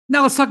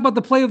Now let's talk about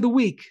the play of the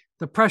week.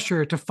 The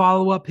pressure to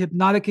follow up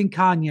Hypnotic and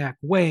Cognac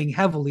weighing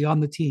heavily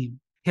on the team.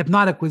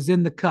 Hypnotic was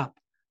in the cup,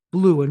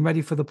 blue and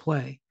ready for the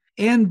play.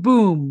 And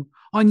boom,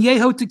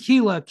 Añejo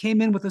Tequila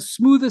came in with a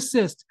smooth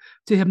assist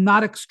to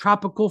Hypnotic's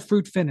tropical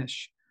fruit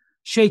finish.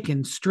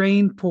 Shaken,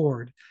 strained,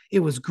 poured. It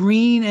was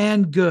green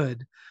and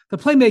good. The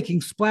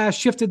playmaking splash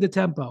shifted the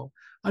tempo.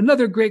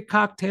 Another great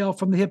cocktail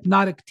from the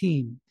Hypnotic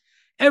team.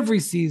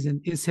 Every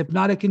season is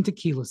Hypnotic and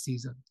Tequila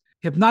season.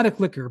 Hypnotic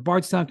Liquor,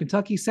 Bardstown,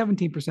 Kentucky,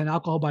 17%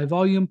 alcohol by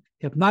volume.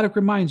 Hypnotic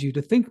reminds you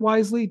to think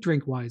wisely,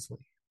 drink wisely.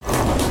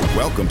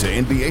 Welcome to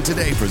NBA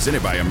Today,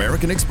 presented by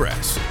American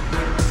Express.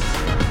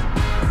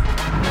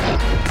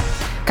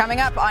 Coming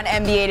up on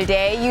NBA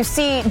Today, you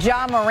see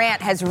Ja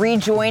Morant has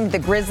rejoined the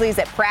Grizzlies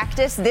at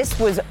practice. This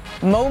was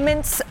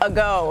moments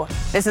ago.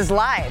 This is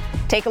live.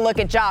 Take a look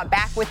at Ja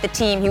back with the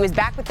team. He was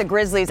back with the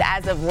Grizzlies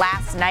as of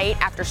last night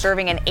after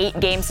serving an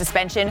 8-game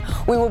suspension.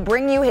 We will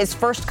bring you his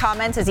first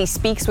comments as he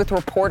speaks with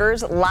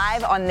reporters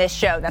live on this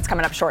show. That's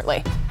coming up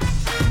shortly.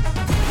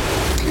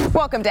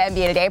 Welcome to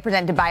NBA Today,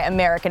 presented by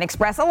American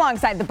Express.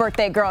 Alongside the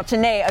birthday girl,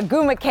 Chiney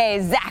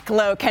Agumake, Zach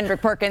Lowe,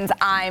 Kendrick Perkins,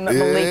 I'm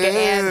Malika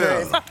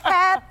Andrews.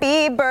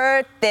 Happy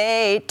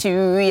birthday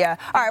to ya.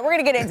 All right, we're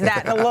going to get into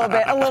that in a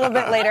little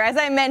bit later. As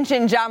I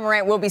mentioned, Ja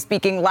Morant will be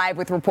speaking live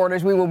with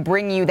reporters. We will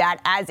bring you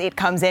that as it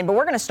comes in. But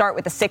we're going to start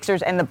with the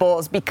Sixers and the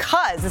Bulls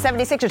because the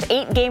 76ers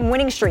 8-game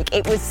winning streak,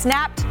 it was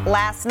snapped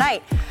last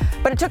night.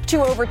 But it took 2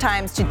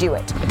 overtimes to do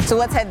it. So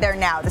let's head there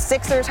now. The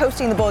Sixers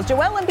hosting the Bulls.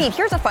 Joel Embiid,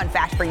 here's a fun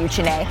fact for you,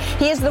 Chiney.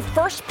 He is the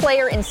first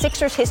player in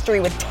Sixers history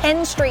with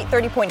 10 straight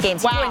 30-point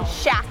games. Wow. He joined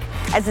Shaq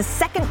as the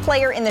second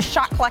player in the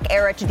shot clock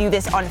era to do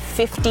this on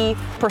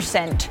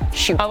 50%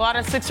 shoot. A lot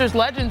of Sixers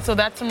legends, so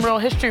that's some real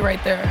history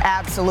right there.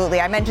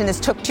 Absolutely. I mentioned this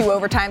took 2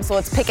 overtimes, so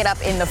let's pick it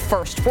up in the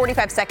first.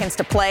 45 seconds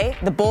to play.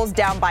 The Bulls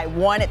down by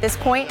 1 at this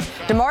point.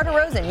 DeMar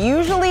DeRozan,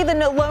 usually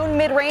the lone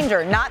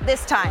mid-ranger, not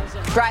this time.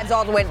 Drives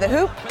all the way to the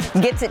hoop,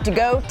 gets it to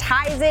go,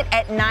 ties it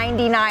at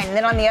 99. And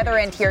then on the other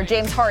end here,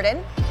 James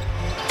Harden.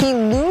 He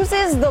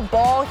loses the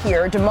ball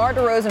here. DeMar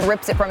DeRozan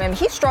rips it from him.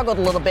 He struggled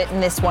a little bit in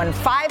this one.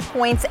 5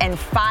 points and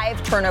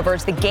 5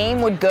 turnovers. The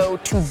game would go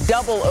to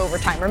double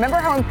overtime. Remember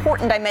how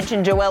important I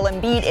mentioned Joel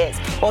Embiid is?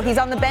 Well, he's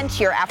on the bench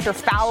here after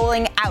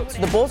fouling out. So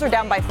the Bulls are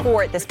down by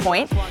 4 at this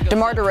point.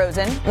 DeMar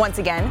DeRozan, once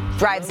again,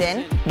 drives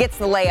in, gets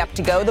the layup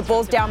to go. The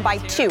Bulls down by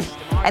 2.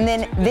 And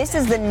then this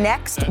is the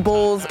next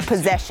Bulls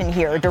possession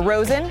here.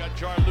 DeRozan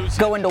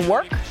going to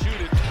work.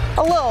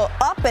 A little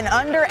up and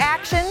under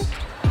action.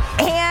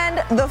 And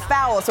the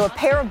foul. So a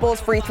pair of Bulls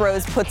free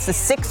throws puts the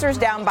Sixers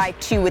down by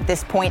 2 at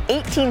this point.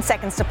 18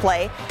 seconds to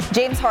play.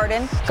 James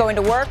Harden going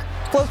to work.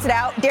 Floats it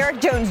out. Derrick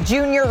Jones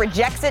Jr.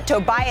 rejects it.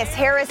 Tobias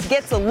Harris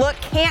gets a look.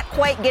 Can't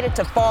quite get it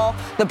to fall.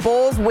 The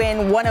Bulls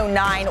win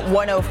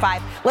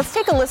 109-105. Let's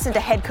take a listen to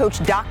head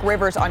coach Doc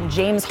Rivers on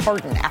James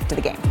Harden after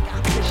the game.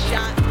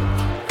 Shot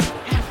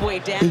halfway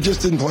down. He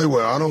just didn't play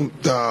well. I don't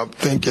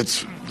think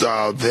it's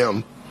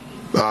them.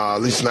 At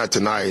least not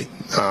tonight.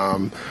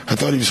 I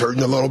thought he was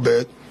hurting a little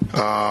bit.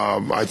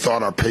 I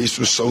thought our pace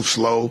was so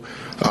slow,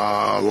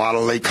 a lot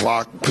of late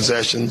clock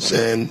possessions.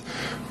 And,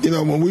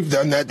 when we've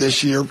done that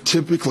this year,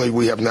 typically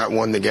we have not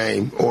won the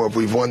game. Or if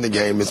we've won the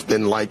game, it's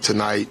been like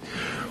tonight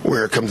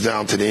where it comes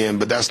down to the end.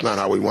 But that's not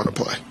how we want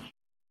to play.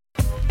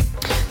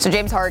 So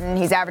James Harden,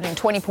 he's averaging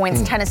 20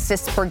 points, 10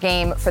 assists per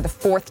game for the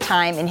 4th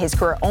time in his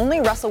career.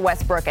 Only Russell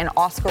Westbrook and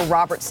Oscar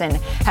Robertson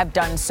have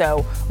done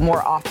so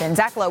more often.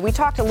 Zach Lowe, we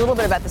talked a little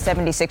bit about the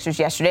 76ers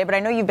yesterday, but I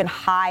know you've been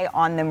high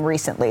on them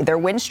recently. Their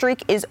win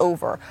streak is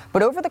over.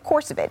 But over the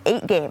course of it,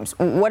 8 games,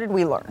 what did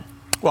we learn?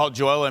 Well,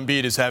 Joel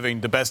Embiid is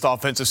having the best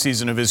offensive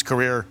season of his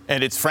career,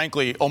 and it's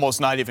frankly almost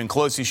not even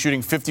close. He's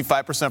shooting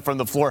 55% from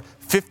the floor,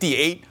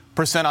 58%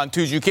 on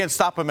twos. You can't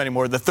stop him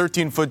anymore. The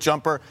 13-foot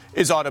jumper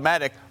is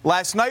automatic.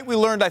 Last night we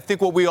learned, I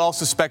think, what we all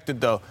suspected,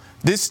 though.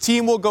 This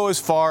team will go as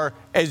far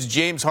as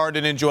James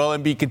Harden and Joel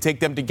Embiid can take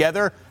them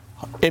together.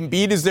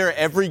 Embiid is there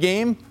every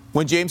game.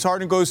 When James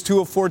Harden goes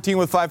 2 of 14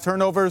 with 5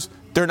 turnovers,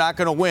 they're not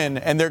going to win,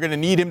 and they're going to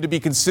need him to be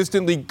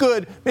consistently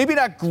good, maybe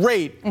not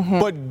great,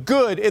 but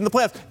good in the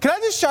playoffs. Can I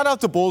just shout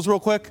out the Bulls real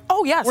quick?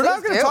 Oh, yes. We're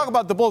not going to talk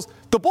about the Bulls.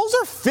 The Bulls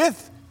are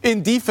 5th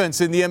in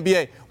defense in the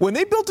NBA. When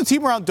they built a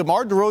team around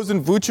DeMar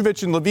DeRozan,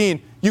 Vucevic, and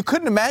Levine, you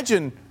couldn't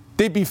imagine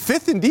they'd be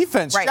 5th in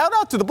defense. Right. Shout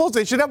out to the Bulls.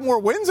 They should have more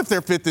wins if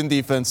they're 5th in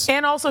defense.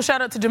 And also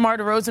shout out to DeMar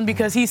DeRozan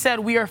because he said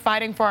we are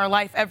fighting for our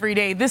life every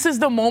day. This is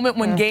the moment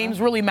when games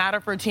really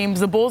matter for teams.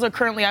 The Bulls are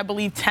currently, I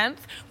believe, 10th,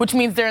 which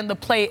means they're in the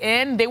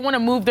play-in. They want to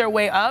move their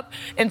way up,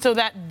 and so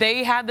that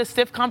they had the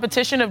stiff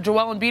competition of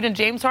Joel Embiid and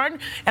James Harden.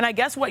 And I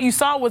guess what you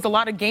saw was a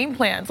lot of game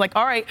plans. Like,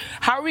 all right,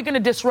 how are we going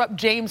to disrupt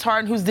James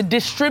Harden, who's the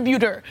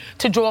distributor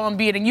to Joel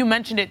Embiid? And you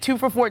mentioned it, 2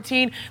 for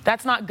 14.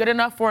 That's not good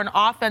enough for an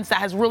offense that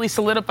has really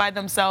solidified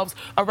themselves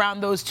around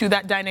those two,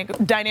 that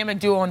dynamic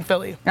duo in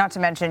Philly. Not to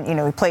mention,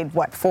 he played,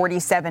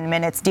 47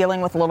 minutes,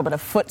 dealing with a little bit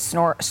of foot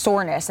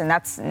soreness, and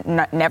that's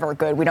never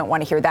good. We don't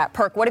want to hear that.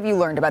 Perk, what have you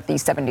learned about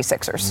these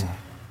 76ers?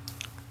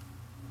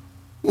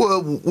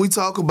 Well, we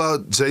talk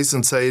about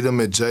Jason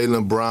Tatum and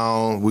Jaylen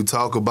Brown. We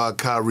talk about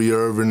Kyrie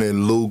Irving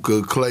and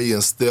Luka, Klay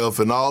and Steph,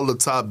 and all the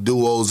top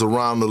duos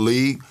around the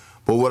league.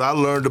 But what I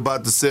learned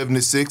about the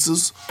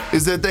 76ers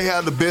is that they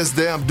have the best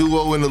damn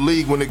duo in the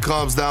league when it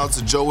comes down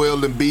to Joel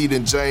Embiid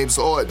and James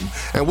Harden.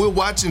 And we're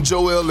watching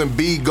Joel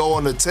Embiid go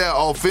on the tear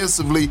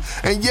offensively.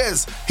 And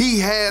yes, he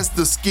has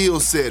the skill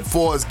set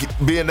for us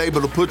being able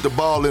to put the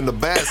ball in the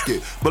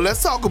basket. But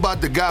let's talk about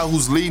the guy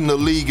who's leading the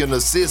league in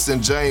assists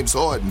in James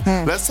Harden.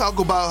 Let's talk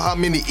about how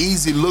many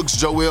easy looks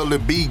Joel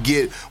Embiid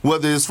get,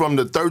 whether it's from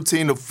the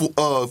 13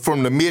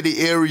 from the midi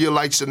area,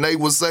 like Shanae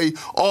would say,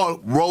 or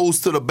rolls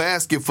to the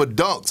basket for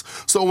dunks.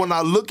 So when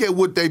I look at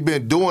what they've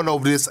been doing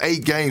over this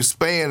 8-game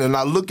span, and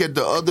I look at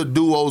the other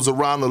duos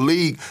around the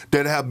league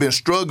that have been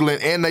struggling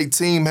and their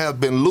team have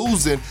been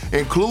losing,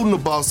 including the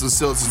Boston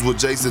Celtics with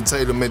Jason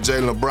Tatum and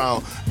Jaylen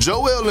Brown,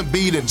 Joel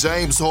Embiid and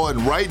James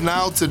Harden right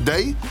now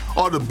today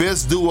are the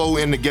best duo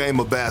in the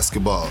game of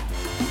basketball.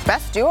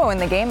 Best duo in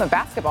the game of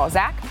basketball,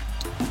 Zach?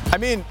 I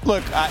mean,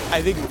 look,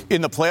 I think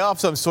in the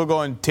playoffs I'm still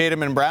going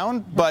Tatum and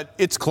Brown, but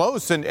it's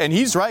close, and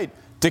he's right.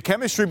 The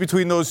chemistry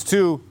between those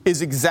two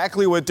is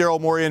exactly what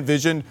Daryl Morey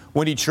envisioned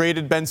when he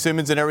traded Ben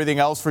Simmons and everything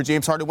else for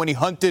James Harden, when he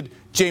hunted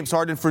James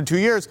Harden for 2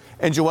 years.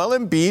 And Joel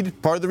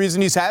Embiid, part of the reason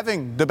he's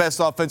having the best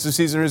offensive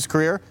season in his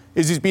career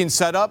is he's being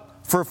set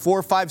up for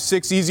 4, 5,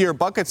 6 easier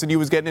buckets than he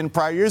was getting in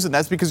prior years, and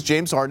that's because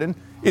James Harden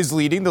is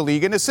leading the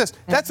league in assists.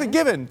 That's a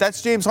given.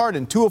 That's James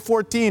Harden, 2 of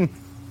 14.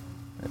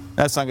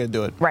 That's not going to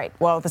do it. Right.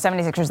 Well, the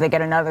 76ers, they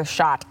get another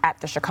shot at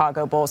the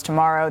Chicago Bulls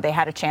tomorrow. They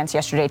had a chance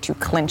yesterday to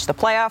clinch the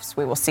playoffs.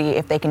 We will see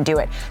if they can do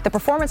it. The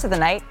performance of the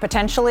night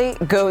potentially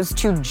goes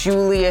to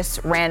Julius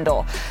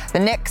Randle. The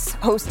Knicks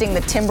hosting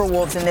the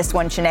Timberwolves in this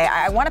one, Shanae.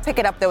 I want to pick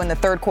it up, though, in the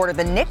third quarter.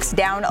 The Knicks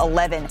down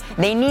 11.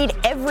 They need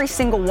every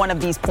single one of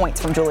these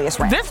points from Julius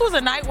Randle. This was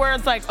a night where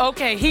it's like,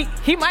 okay,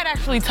 he might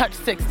actually touch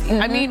 60.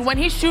 I mean, when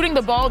he's shooting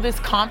the ball this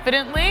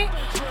confidently,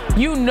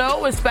 you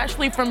know,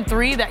 especially from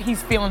three, that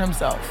he's feeling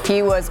himself.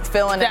 He was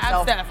feeling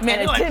himself, Steph, man,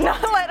 and it did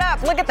not let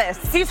up. Look at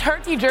this. He's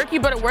herky-jerky,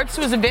 but it works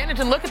to his advantage,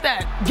 and look at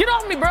that. Get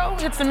off me, bro.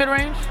 Hits the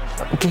mid-range.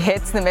 He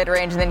hits the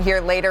mid-range, and then here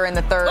later in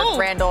the third,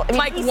 Randle, I mean,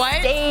 like he what?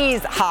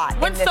 Stays hot.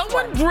 When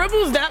someone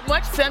dribbles that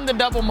much, send the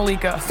double,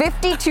 Malika.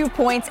 52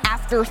 points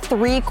after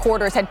 3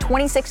 quarters, had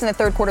 26 in the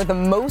third quarter, the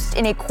most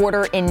in a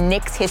quarter in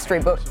Knicks history.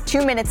 But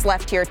 2 minutes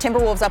left here.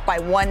 Timberwolves up by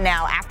 1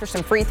 now after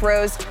some free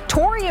throws.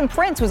 Taurean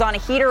Prince was on a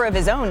heater of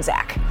his own,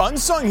 Zach.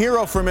 Unsung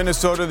hero for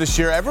Minnesota this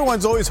year.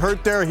 Everyone's always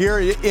hurt there, here,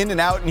 in and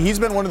out, and he's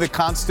been one of the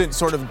constant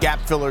sort of gap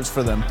fillers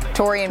for them.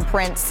 Taurean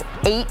Prince,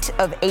 8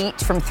 of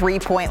 8 from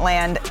three-point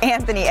land.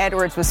 Anthony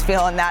Edwards was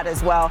feeling that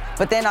as well.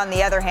 But then on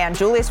the other hand,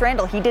 Julius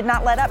Randle, he did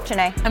not let up,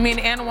 Janae. I mean,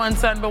 and one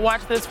son, but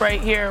watch this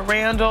right here.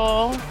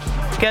 Randle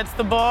gets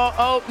the ball.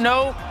 Oh,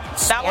 no.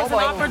 That was an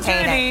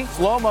opportunity.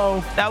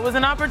 Slow-mo. That was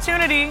an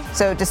opportunity.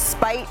 So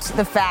despite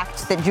the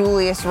fact that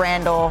Julius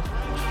Randle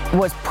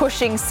was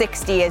pushing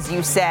 60, as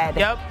you said,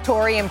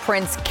 Taurean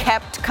Prince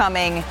kept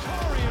coming,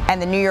 and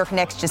the New York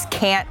Knicks just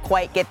can't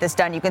quite get this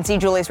done. You can see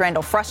Julius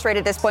Randle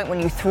frustrated at this point when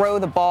you throw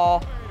the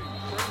ball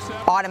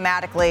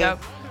automatically.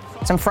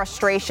 Some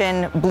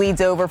frustration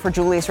bleeds over for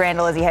Julius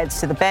Randle as he heads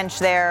to the bench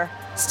there,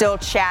 still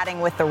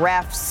chatting with the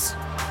refs.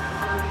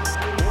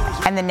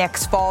 And the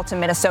Knicks fall to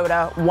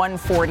Minnesota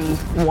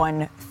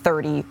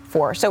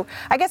 140-134. So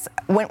I guess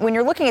when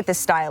you're looking at this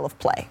style of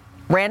play,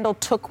 Randle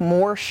took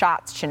more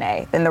shots,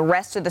 Shanae, than the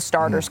rest of the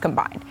starters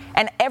combined.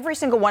 And every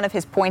single one of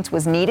his points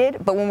was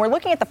needed. But when we're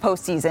looking at the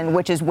postseason,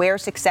 which is where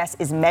success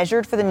is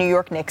measured for the New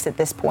York Knicks at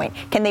this point,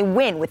 can they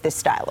win with this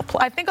style of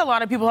play? I think a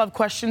lot of people have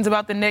questions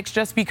about the Knicks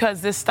just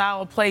because this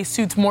style of play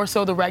suits more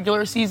so the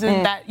regular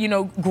season, that, you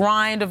know,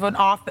 grind of an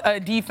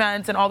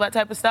defense and all that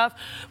type of stuff.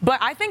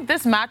 But I think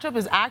this matchup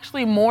is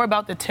actually more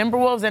about the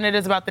Timberwolves than it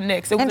is about the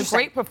Knicks. It was a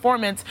great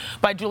performance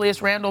by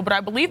Julius Randle, but I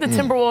believe the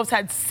Timberwolves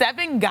had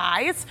 7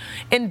 guys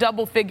in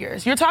double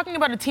figures. You're talking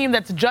about a team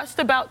that's just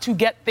about to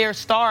get their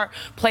star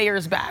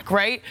players back,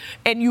 right?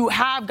 And you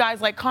have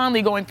guys like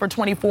Conley going for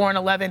 24 and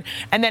 11,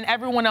 and then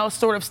everyone else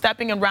sort of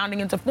stepping and rounding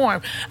into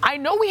form. I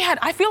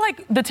feel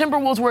like the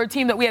Timberwolves were a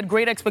team that we had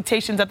great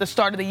expectations at the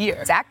start of the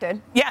year. Zach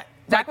did. Yeah.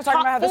 Zach was talking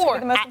about how this would be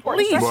the most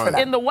important stretch for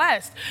them. In the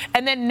West.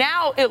 And then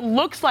now it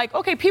looks like,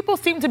 okay, people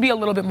seem to be a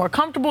little bit more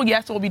comfortable.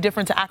 Yes, it will be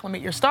different to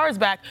acclimate your stars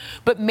back,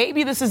 but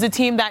maybe this is a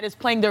team that is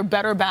playing their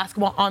better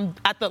basketball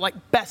at the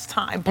best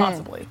time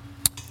possibly.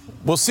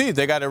 We'll see.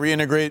 They got to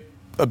reintegrate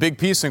a big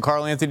piece in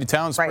Karl Anthony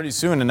Towns pretty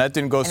soon, and that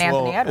didn't go so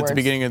well at the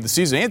beginning of the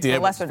season. Anthony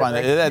Edwards is fine.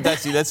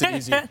 That's an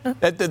easy.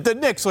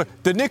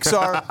 The Knicks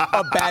are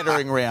a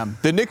battering ram.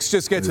 The Knicks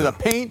just get to the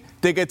paint,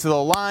 they get to the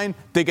line,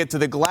 they get to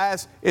the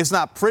glass. It's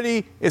not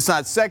pretty, it's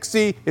not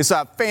sexy, it's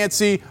not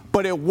fancy,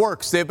 but it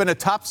works. They've been a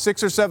top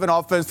 6 or 7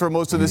 offense for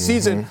most of the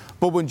season,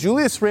 but when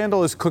Julius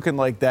Randle is cooking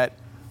like that,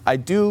 I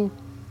do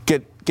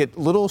get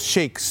little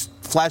shakes,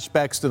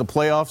 flashbacks to the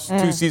playoffs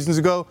 2 seasons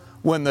ago.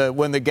 When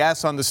the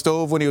gas on the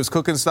stove when he was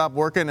cooking stopped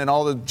working and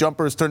all the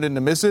jumpers turned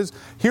into misses.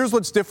 Here's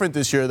what's different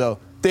this year, though.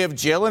 They have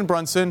Jalen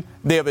Brunson.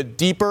 They have a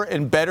deeper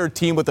and better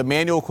team with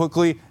Emmanuel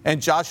Quickley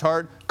and Josh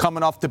Hart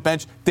coming off the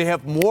bench. They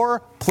have more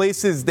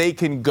places they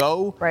can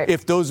go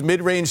if those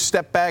mid-range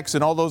step backs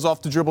and all those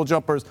off-the-dribble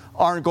jumpers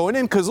aren't going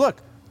in. Because,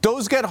 look,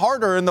 those get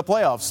harder in the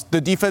playoffs. The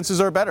defenses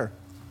are better.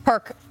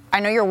 Perk, I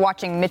know you're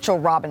watching Mitchell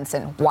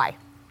Robinson. Why?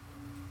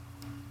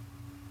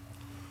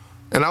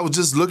 And I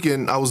was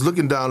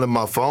looking down at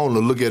my phone to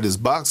look at his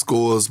box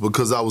scores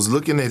because I was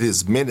looking at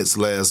his minutes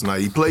last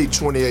night. He played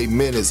 28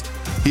 minutes.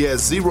 He had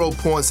 0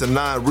 points and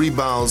 9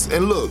 rebounds.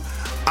 And look,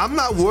 I'm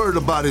not worried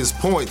about his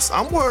points.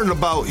 I'm worried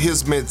about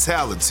his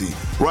mentality,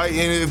 right?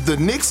 And if the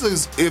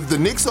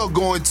Knicks are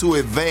going to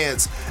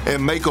advance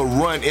and make a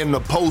run in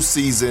the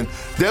postseason,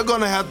 they're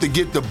going to have to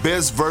get the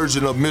best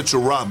version of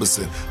Mitchell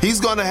Robinson. He's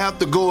going to have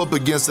to go up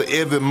against a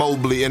Evan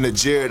Mobley and a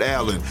Jared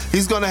Allen.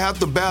 He's going to have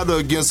to battle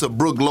against a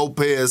Brook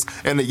Lopez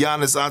and a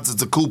Giannis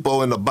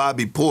Antetokounmpo and a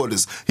Bobby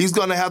Portis. He's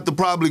going to have to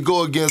probably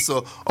go against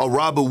a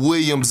Robert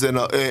Williams and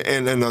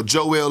a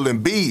Joel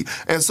Embiid.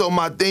 And so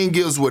my thing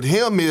is with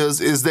him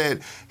is that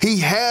he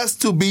has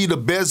to be the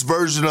best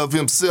version of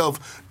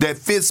himself that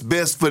fits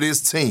best for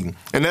this team.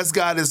 And that's a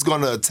guy that's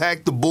going to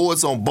attack the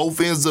boards on both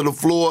ends of the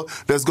floor,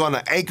 that's going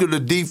to anchor the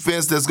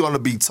defense, that's going to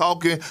be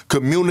talking,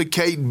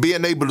 communicating,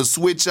 being able to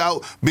switch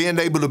out, being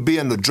able to be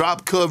in the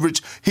drop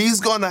coverage.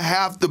 He's going to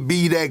have to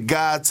be that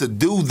guy to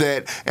do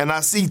that. And I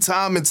see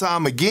time and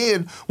time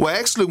again, well,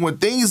 actually, when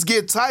things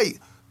get tight,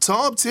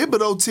 Tom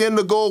Thibodeau tend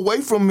to go away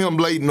from him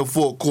late in the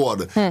fourth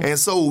quarter. And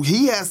so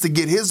he has to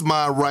get his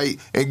mind right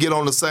and get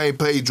on the same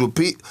page with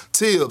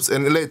Tibbs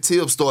and let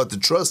Tibbs start to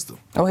trust him.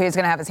 Well, he's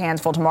going to have his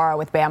hands full tomorrow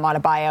with Bam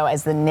Adebayo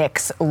as the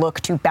Knicks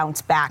look to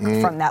bounce back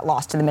from that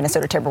loss to the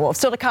Minnesota Timberwolves.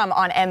 Still to come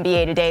on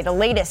NBA Today, the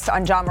latest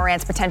on Ja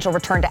Morant's potential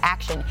return to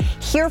action.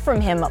 Hear from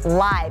him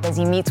live as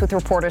he meets with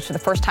reporters for the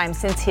first time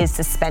since his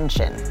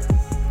suspension.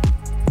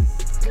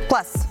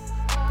 Plus,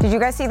 did you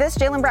guys see this?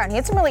 Jaylen Brown, he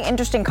had some really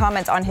interesting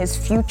comments on his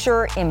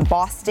future in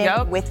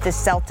Boston with the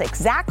Celtics.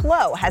 Zach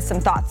Lowe has some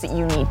thoughts that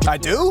you need to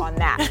hear on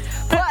that.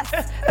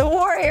 Plus, the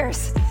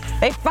Warriors,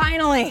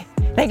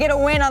 they get a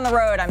win on the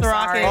road. I'm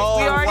sorry. Oh,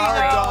 we already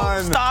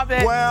know. Stop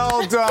it.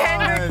 Well done.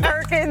 Kendrick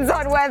Perkins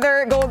on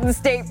whether Golden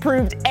State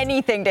proved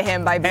anything to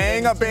him by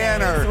beating a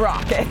banner.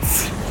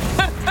 Rockets.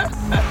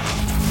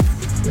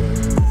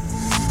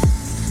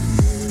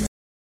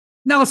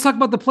 Now let's talk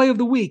about the play of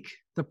the week.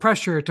 The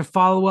pressure to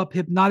follow up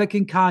Hypnotic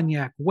and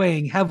Cognac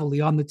weighing heavily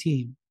on the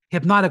team.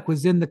 Hypnotic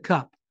was in the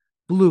cup,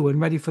 blue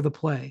and ready for the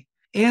play.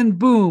 And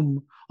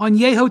boom,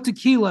 Añejo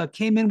Tequila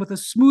came in with a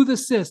smooth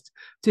assist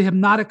to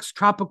Hypnotic's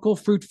tropical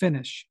fruit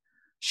finish.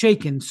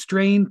 Shaken,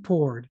 strained,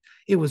 poured.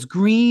 It was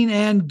green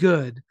and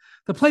good.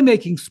 The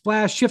playmaking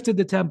splash shifted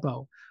the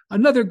tempo.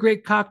 Another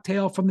great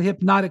cocktail from the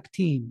Hypnotic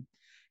team.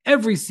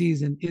 Every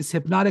season is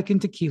Hypnotic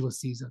and Tequila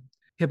season.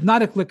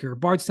 Hypnotic Liquor,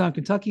 Bardstown,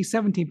 Kentucky,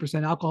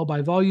 17% alcohol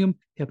by volume.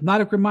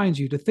 Hypnotic reminds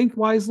you to think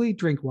wisely,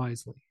 drink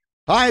wisely.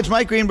 Hi, it's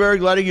Mike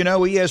Greenberg letting you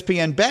know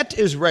ESPN Bet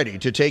is ready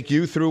to take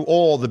you through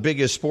all the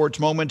biggest sports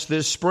moments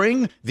this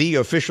spring. The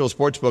official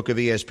sportsbook of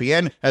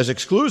ESPN has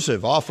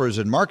exclusive offers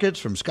and markets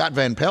from Scott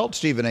Van Pelt,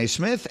 Stephen A.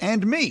 Smith,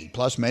 and me,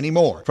 plus many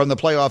more. From the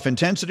playoff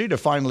intensity to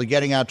finally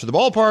getting out to the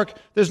ballpark,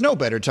 there's no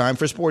better time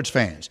for sports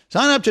fans.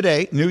 Sign up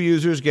today. New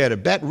users get a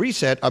bet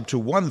reset up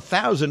to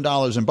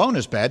 $1,000 in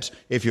bonus bets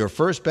if your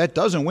first bet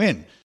doesn't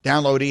win.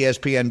 Download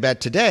ESPN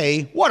Bet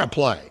today. What a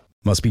play.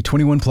 Must be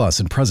 21 plus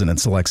and present in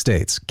select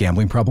states.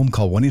 Gambling problem?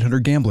 Call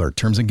 1-800-GAMBLER.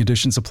 Terms and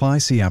conditions apply.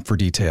 See app for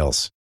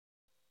details.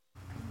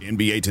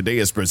 NBA Today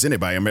is presented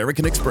by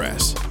American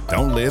Express.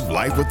 Don't live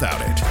life without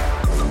it.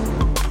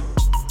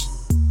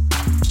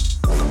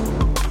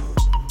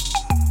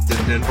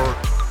 Denver,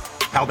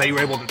 how they were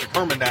able to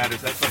determine that,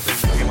 is that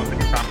something that came up in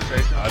your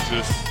conversation?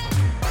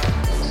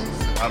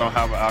 I don't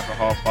have an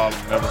alcohol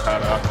problem, never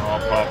had an alcohol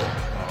problem.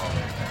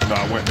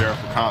 I went there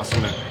for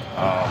counseling.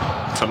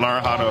 To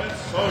learn how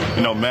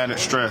to, manage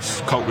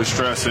stress, cope with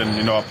stress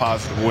in, a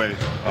positive way,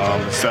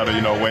 instead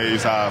of,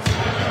 ways I've,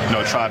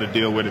 tried to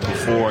deal with it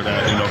before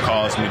that,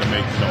 caused me to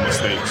make,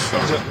 mistakes. So.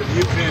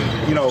 You've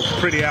been,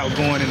 pretty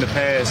outgoing in the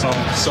past on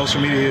social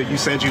media. You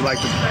said you like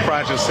to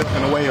pride yourself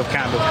in a way of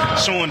kind of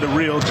showing the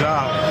real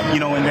job,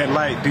 in that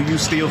light. Do you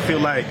still feel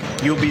like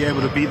you'll be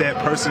able to be that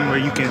person where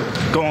you can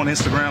go on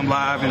Instagram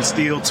Live and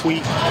still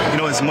tweet,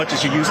 as much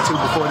as you used to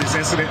before this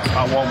incident?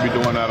 I won't be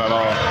doing that at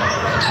all.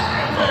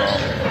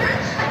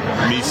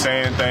 Me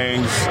saying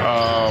things,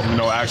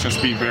 actions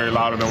speak very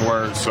louder than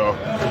words. So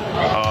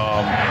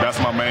that's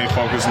my main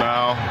focus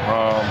now.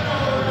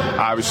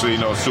 Obviously,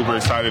 super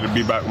excited to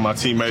be back with my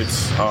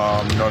teammates.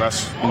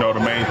 That's, the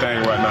main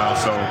thing right now.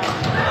 So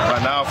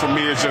right now for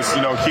me, it's just,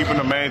 keeping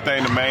the main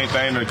thing,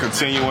 and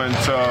continuing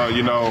to,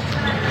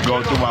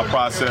 go through my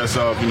process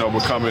of,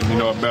 becoming,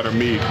 a better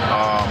me.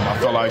 I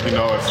feel like, if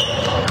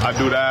I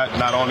do that,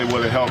 not only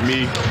will it help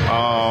me,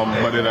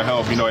 but it'll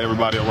help,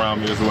 everybody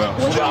around me as well.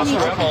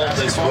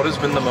 What has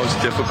been the most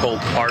difficult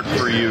part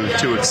for you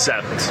to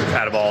accept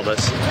out of all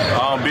this?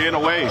 Being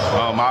away.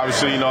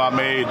 Obviously, I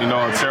made,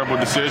 a terrible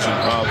decision.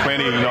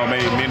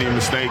 Made many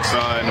mistakes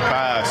in the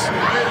past.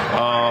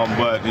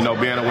 But,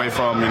 being being away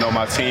from,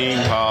 my team,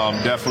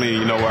 definitely,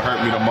 what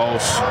hurt me the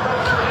most.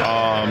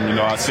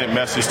 I sent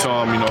messages to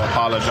him,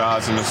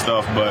 apologizing and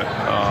stuff, but,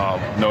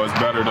 it's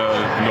better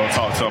to,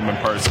 talk to him in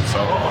person. So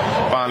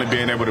finally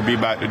being able to be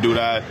back to do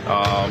that,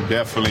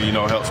 definitely,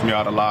 helps me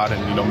out a lot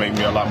and, make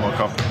me a lot more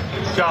comfortable.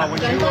 Gun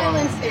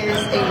violence is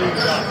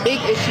a big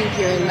issue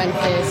here in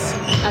Memphis.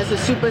 As a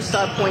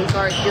superstar point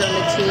guard here on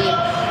the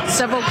team,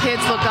 several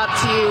kids look up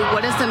to you.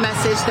 What is the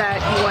message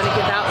that you want to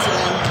give out to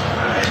them?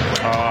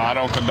 I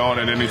don't condone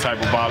any type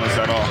of violence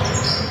at all.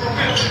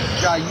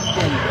 Ja, you've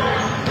been,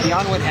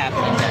 beyond what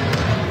happened,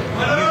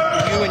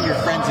 you and your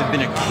friends have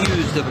been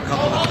accused of a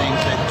couple of things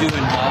that do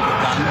involve a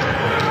gun.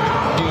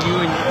 Do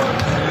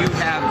you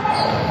have,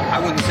 I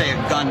wouldn't say a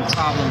gun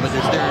problem, but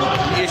is there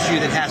an issue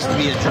that has to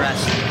be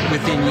addressed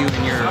within you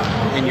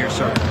in your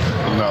circle?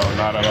 No,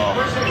 not at all.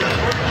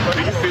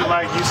 Do you feel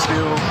like you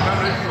still,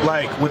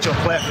 with your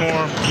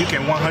platform, you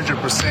can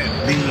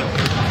 100% be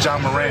Ja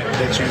Morant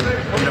that you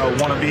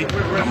want to be?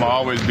 I'm going to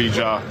always be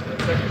Ja.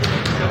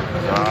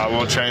 I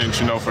won't change,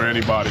 for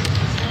anybody.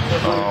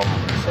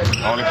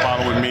 Only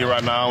problem with me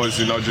right now is,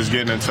 just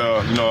getting into,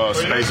 a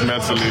space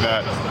mentally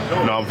that,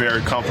 I'm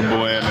very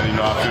comfortable in and,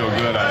 I feel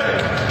good at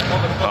it.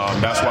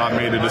 That's why I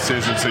made the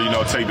decision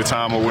to, take the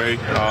time away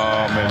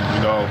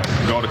and,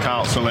 go to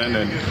counseling,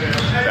 and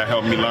that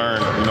helped me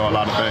learn, a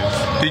lot of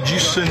things. Did you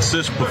sense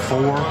this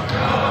before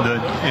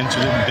the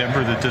incident in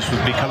Denver that this was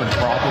becoming a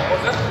problem?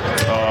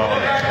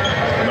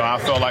 I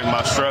felt like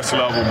my stress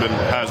level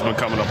has been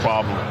becoming a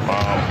problem.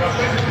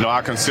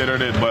 I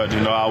considered it, but,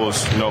 I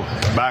was,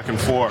 back and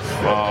forth.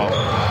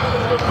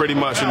 Pretty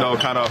much,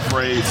 kind of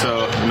afraid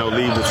to,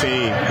 leave the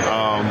team.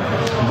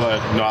 But,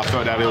 I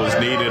felt that it was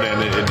needed,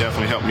 and it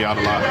definitely helped me out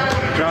a lot.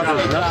 John,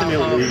 there's nothing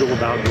illegal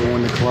about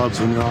going to clubs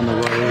when you're on the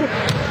road.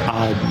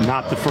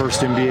 Not the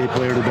first NBA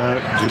player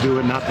to do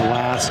it, not the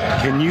last.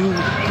 Can you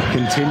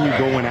continue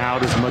going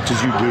out as much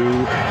as you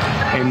do?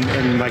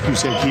 And like you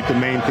said, keep the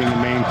main thing the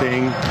main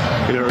thing?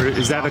 Or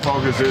is that the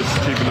focus is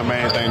keeping the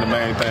main thing the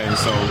main thing.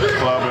 So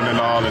clubbing and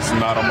all is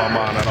not on my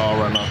mind at all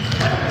right now.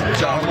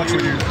 John, how much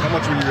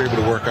were you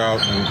able to work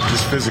out and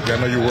just physically? I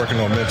know you're working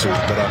on mental,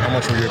 but how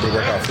much were you able to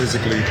work out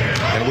physically?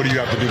 And what do you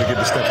have to do to get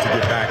the steps to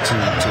get back to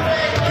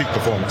peak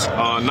performance?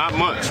 Not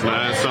much,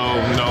 man. So,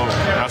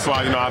 that's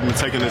why, I've been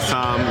taking this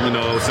time,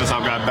 since I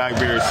got back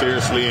very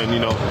seriously and,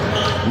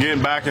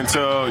 getting back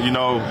into,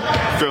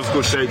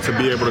 physical shape to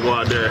be able to go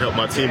out there and help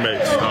my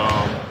teammates.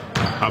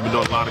 I've been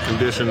doing a lot of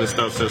conditioning and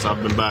stuff since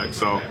I've been back.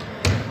 So,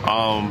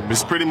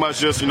 it's pretty much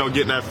just,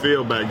 getting that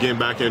feel back, getting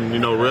back in,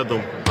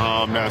 rhythm.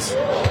 That's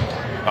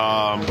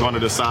going to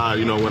decide,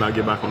 when I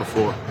get back on the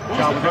floor.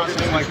 John, was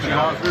that like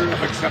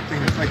accepting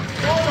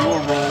your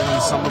role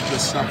in some of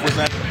this stuff? Was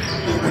that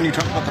when you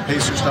talked about the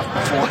Pacers stuff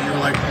before, you were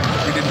like,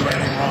 you didn't do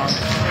anything wrong?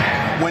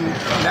 When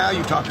now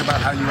you talk about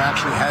how you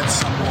actually had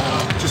some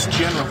role, just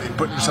generally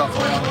putting yourself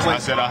around. I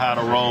said I had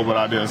a role, but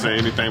I didn't say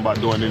anything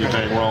about doing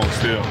anything wrong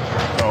still.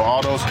 So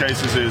all those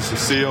cases is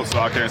sealed, so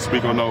I can't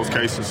speak on those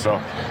cases. So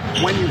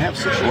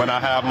when I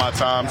have my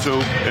time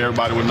to,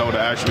 everybody would know the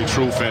actual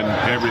truth in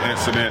every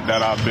incident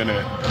that I've been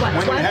in.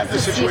 When you have the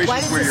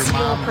situations where your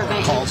mom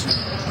calls you.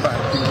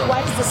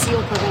 Why does the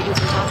seal prevent you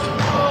from talking?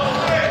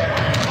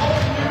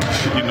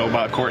 You know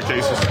about court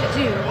cases? I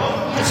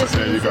do.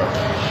 There you go.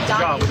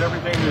 John, with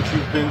everything that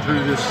you've been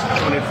through this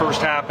when it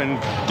first happened,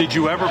 did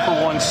you ever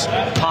for once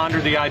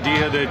ponder the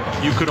idea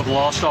that you could have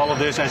lost all of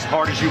this as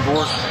hard as you've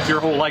worked your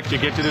whole life to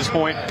get to this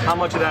point? How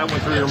much of that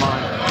went through your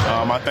mind?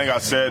 I think I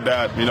said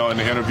that, in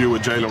the interview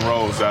with Jaylen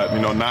Rose, that,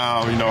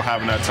 now,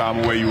 having that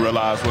time away, you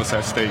realize what's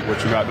at stake,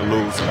 what you got to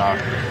lose. And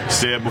I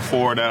said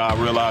before that I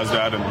realized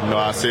that, and,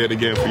 I say it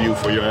again for you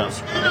for your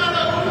answer.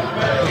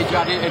 Hey,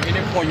 John, at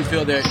any point you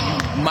feel that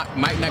you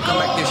might not come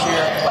back this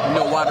year,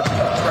 while the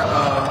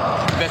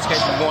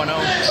investigation was going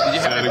on?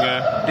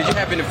 Did you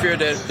have any fear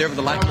that there was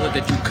a likelihood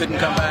that you couldn't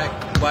come back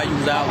while you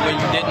was out when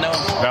you didn't know?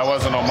 That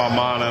wasn't on my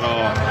mind at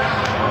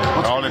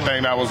all. The only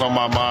thing that was on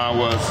my mind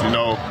was,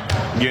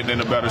 getting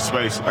in a better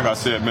space, like I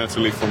said,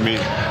 mentally for me.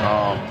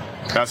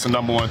 That's the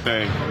number one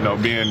thing,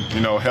 being,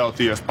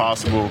 healthy as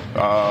possible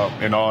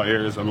in all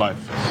areas of life.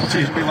 What's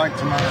it going to be like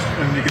tomorrow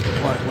when you get to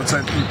play? What's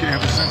that? You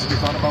have a sense of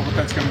thought about what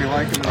that's going to be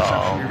like and the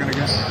reception you're going to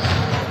get?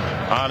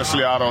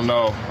 Honestly, I don't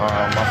know.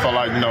 I feel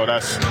like,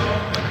 that's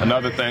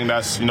another thing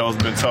that's, has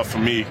been tough for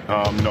me.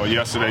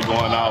 Yesterday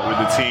going out with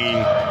the team,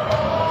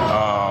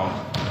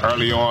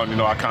 early on,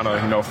 I kind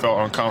of, felt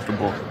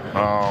uncomfortable.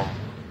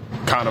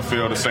 Kind of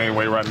feel the same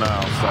way right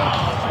now. So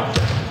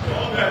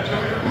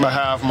I'm going to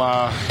have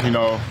my,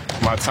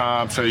 my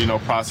time to,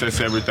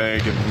 process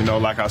everything. And,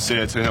 like I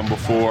said to him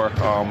before,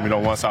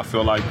 once I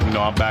feel like,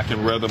 I'm back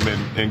in rhythm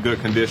and in good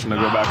condition to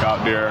go back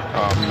out there,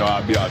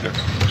 I'll be out there.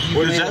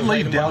 Does that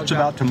leave doubts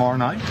about tomorrow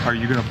night? Are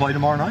you going to play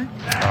tomorrow night?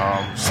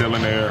 Still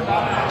in the air.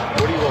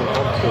 What do you want to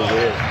comfortable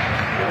with?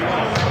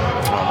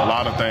 A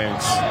lot of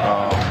things.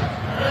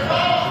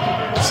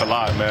 It's a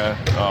lot, man.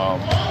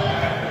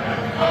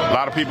 a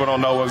lot of people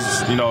don't know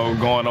what's,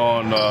 going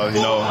on,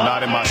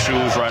 not in my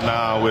shoes right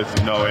now with,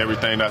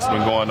 everything that's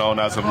been going on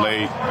as of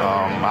late.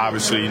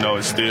 Obviously,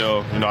 it's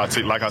still, I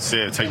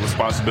take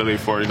responsibility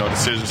for,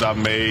 decisions I've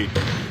made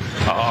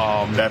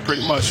that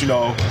pretty much,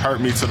 hurt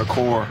me to the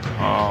core.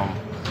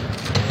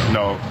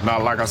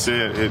 Not like I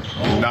said, it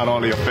not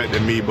only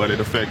affected me, but it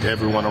affected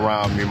everyone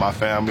around me, my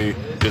family,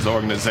 this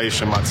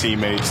organization, my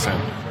teammates,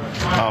 and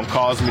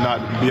caused me not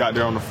to be out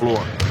there on the floor,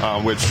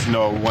 which,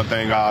 one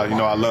thing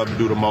I love to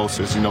do the most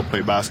is,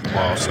 play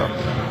basketball. So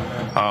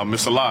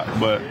it's a lot,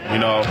 but,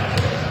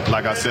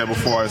 like I said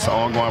before, it's an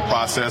ongoing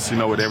process,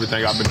 with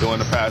everything I've been doing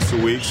the past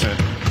 2 weeks, and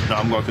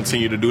I'm going to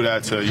continue to do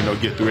that to,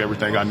 get through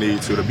everything I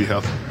need to be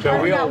healthy.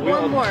 Joe,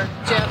 one more,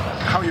 Jeff.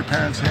 How are your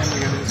parents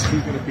handling it? Is he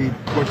going to be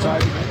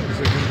courtside?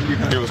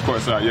 It was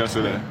courtside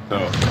yesterday, so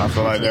I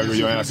feel like that's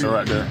your answer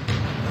right there.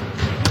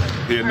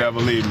 He'll never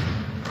leave me.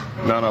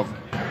 None of them.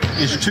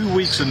 Is 2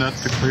 weeks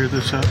enough to clear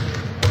this up?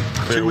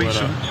 2 weeks.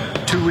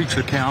 2 weeks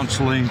of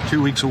counseling,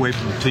 2 weeks away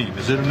from the team.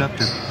 Is it enough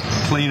to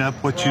clean up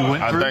what you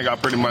went through? I think I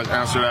pretty much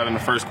answered that in the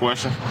first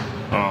question.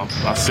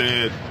 I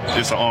said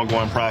it's an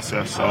ongoing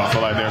process, so I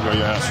feel like there go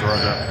your answer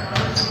right there.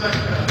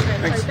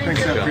 Thanks,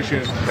 I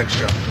appreciate it. Thanks,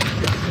 Joe.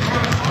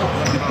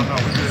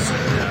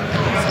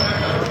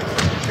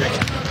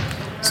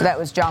 So that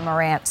was Ja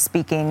Morant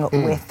speaking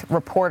with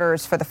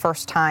reporters for the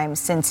first time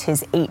since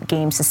his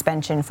 8-game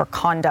suspension for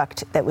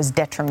conduct that was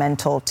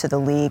detrimental to the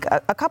league.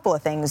 A couple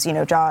of things,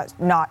 Ja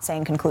not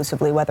saying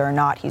conclusively whether or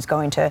not he's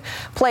going to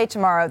play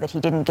tomorrow, that he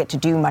didn't get to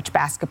do much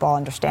basketball,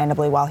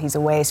 understandably, while he's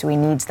away, so he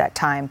needs that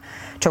time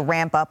to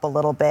ramp up a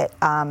little bit.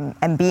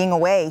 And being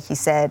away, he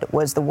said,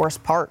 was the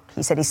worst part.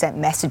 He said he sent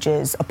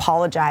messages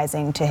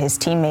apologizing to his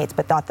teammates,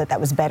 but thought that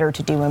was better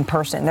to do in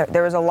person.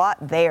 There was a lot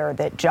there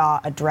that Ja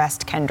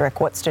addressed. Kendrick,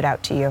 what stood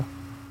out to you?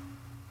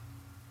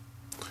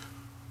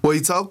 Well, he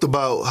talked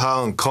about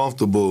how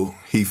uncomfortable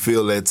he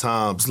feel at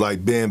times,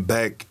 like being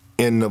back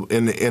in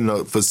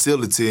the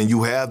facility, and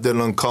you have that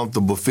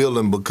uncomfortable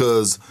feeling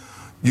because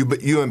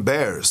you're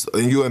embarrassed,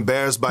 and you're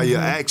embarrassed by your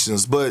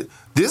actions. But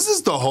this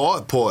is the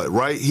hard part,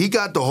 right? He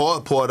got the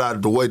hard part out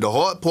of the way. The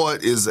hard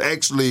part is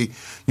actually,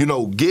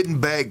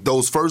 getting back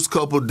those first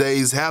couple of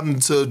days, having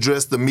to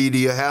address the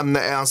media, having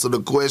to answer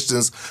the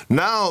questions.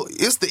 Now,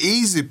 it's the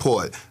easy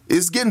part.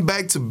 It's getting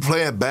back to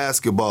playing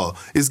basketball.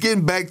 It's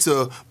getting back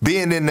to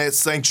being in that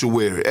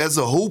sanctuary. As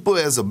a hooper,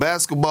 as a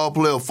basketball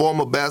player, a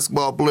former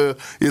basketball player,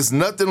 it's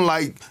nothing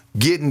like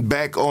getting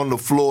back on the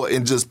floor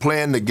and just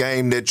playing the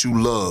game that you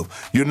love.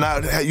 You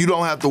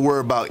don't have to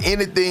worry about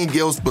anything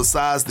else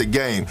besides the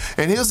game.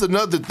 And here's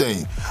another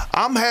thing.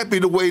 I'm happy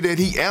the way that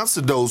he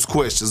answered those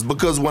questions,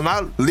 because when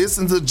I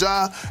listened to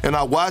Ja and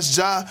I watched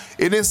Ja,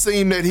 it didn't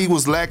seem that he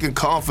was lacking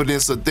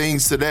confidence or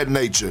things to that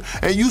nature.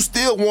 And you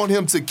still want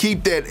him to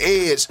keep that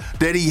edge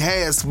that he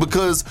has,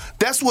 because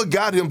that's what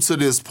got him to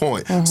this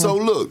point. So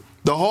look,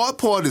 the hard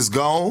part is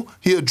gone.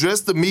 He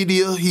addressed the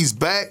media. He's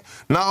back.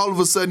 Now all of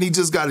a sudden he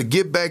just got to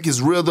get back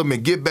his rhythm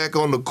and get back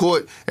on the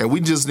court, and we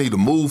just need to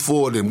move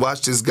forward and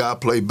watch this guy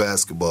play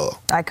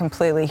basketball. I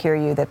completely hear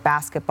you that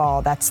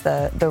basketball, that's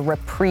the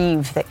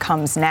reprieve that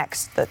comes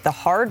next. The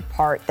hard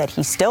part that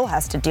he still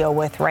has to deal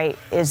with, right,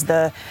 is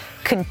the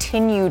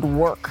continued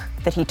work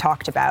that he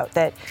talked about,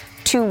 that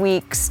 2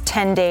 weeks,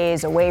 10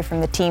 days away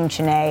from the team,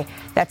 Chiney,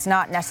 that's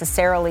not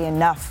necessarily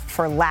enough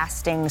for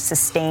lasting,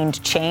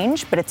 sustained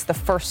change, but it's the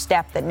first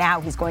step that now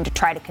he's going to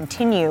try to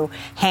continue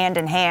hand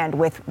in hand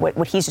with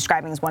what he's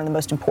describing as one of the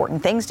most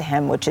important things to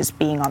him, which is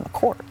being on the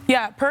court.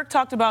 Yeah, Perk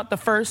talked about the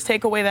first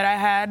takeaway that I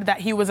had,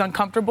 that he was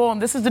uncomfortable,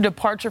 and this is the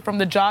departure from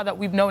the Ja that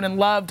we've known and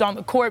loved on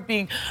the court,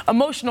 being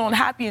emotional and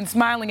happy and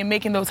smiling and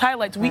making those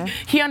highlights.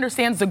 He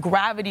understands the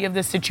gravity of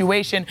this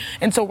situation,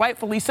 and so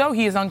rightfully so,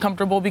 he is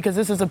uncomfortable, because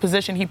this is a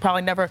position he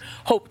probably never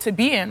hoped to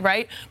be in,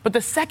 right? But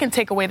the second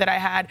takeaway that I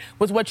had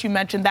was what you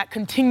mentioned, that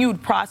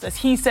continued process.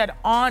 He said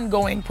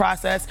ongoing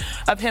process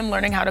of him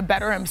learning how to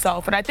better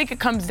himself. And I think it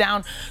comes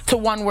down to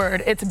one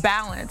word. It's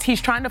balance.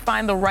 He's trying to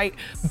find the right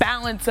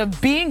balance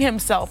of being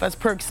himself, as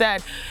Perk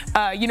said.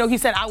 He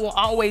said, I will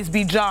always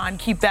be Ja and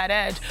keep that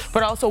edge,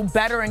 but also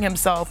bettering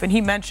himself. And he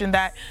mentioned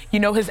that,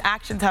 his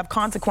actions have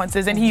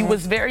consequences. And he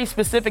was very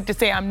specific to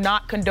say, I'm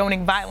not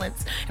condoning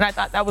violence. And I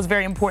thought that was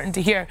very important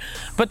to hear.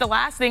 But the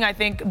last thing I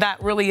think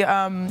that really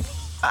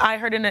I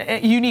heard in a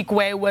unique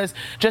way was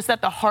just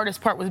that the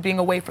hardest part was being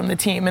away from the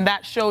team. And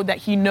that showed that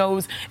he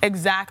knows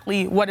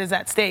exactly what is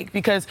at stake.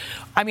 Because,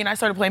 I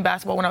started playing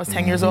basketball when I was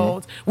 10 years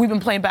old. We've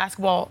been playing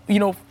basketball,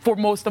 for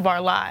most of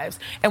our lives.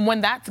 And when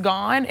that's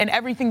gone and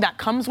everything that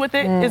comes with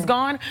it is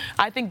gone,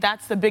 I think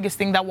that's the biggest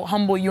thing that will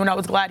humble you. And I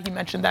was glad he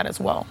mentioned that as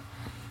well.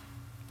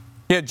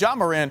 Yeah, Ja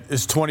Morant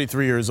is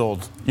 23 years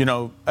old.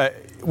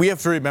 We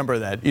have to remember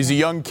that. He's a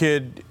young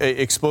kid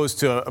exposed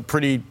to a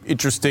pretty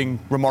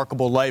interesting,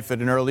 remarkable life at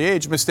an early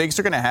age. Mistakes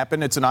are going to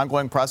happen. It's an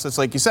ongoing process,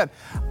 like you said.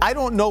 I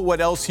don't know what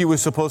else he was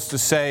supposed to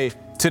say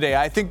today.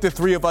 I think the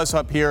three of us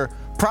up here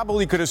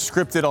probably could have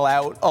scripted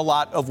out a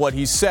lot of what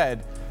he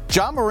said.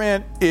 Ja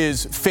Morant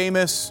is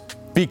famous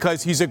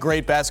because he's a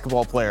great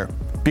basketball player,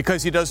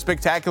 because he does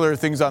spectacular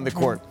things on the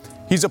court.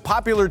 He's a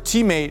popular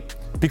teammate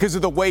because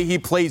of the way he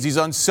plays. He's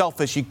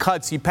unselfish. He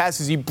cuts. He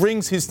passes. He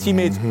brings his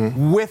teammates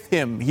with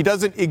him. He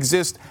doesn't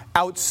exist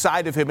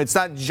outside of him. It's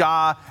not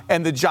Ja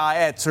and the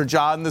Jaettes or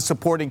Ja and the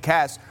supporting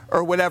cast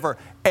or whatever.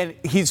 And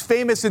he's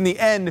famous in the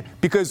end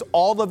because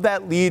all of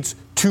that leads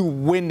to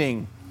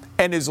winning.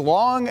 And as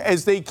long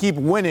as they keep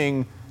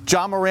winning,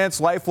 Ja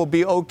Morant's life will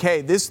be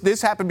okay.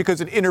 This happened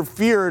because it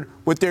interfered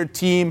with their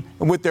team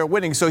and with their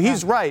winning. So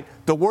he's right.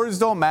 The words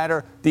don't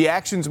matter. The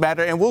actions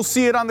matter. And we'll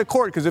see it on the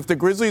court because if the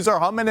Grizzlies are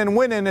humming and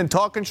winning and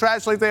talking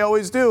trash like they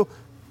always do,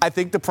 I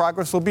think the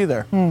progress will be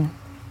there.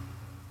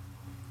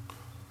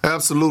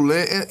 Absolutely.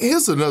 And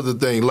here's another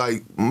thing.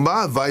 Like,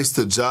 my advice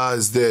to Ja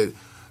is that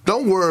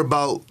don't worry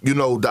about,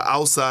 the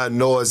outside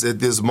noise at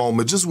this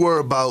moment. Just worry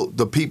about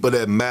the people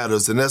that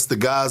matters, and that's the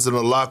guys in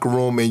the locker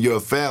room and your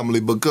family.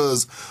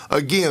 Because,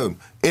 again,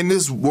 in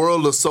this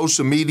world of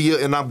social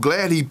media, and I'm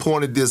glad he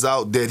pointed this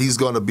out that he's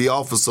going to be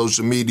off of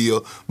social media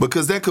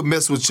because that could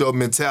mess with your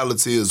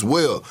mentality as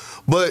well.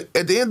 But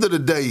at the end of the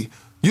day,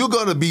 you're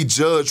going to be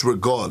judged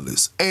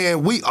regardless.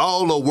 And we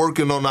all are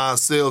working on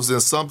ourselves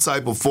in some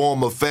type of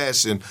form or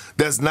fashion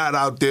that's not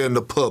out there in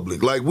the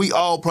public. Like, we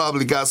all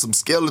probably got some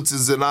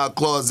skeletons in our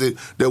closet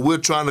that we're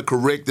trying to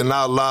correct in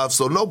our lives,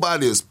 so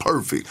nobody is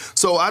perfect.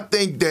 So I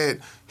think that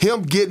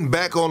him getting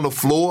back on the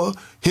floor,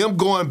 him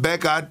going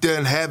back out there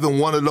and having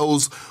one of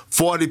those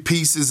 40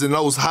 pieces and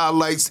those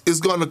highlights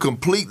is going to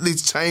completely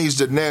change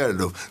the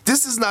narrative.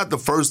 This is not the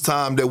first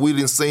time that we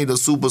didn't see the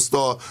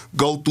superstar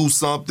go through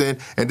something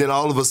and then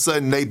all of a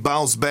sudden they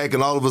bounce back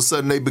and all of a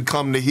sudden they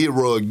become the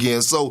hero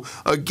again. So,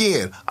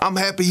 again, I'm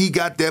happy he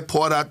got that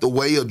part out the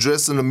way,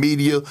 addressing the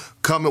media,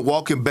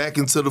 walking back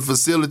into the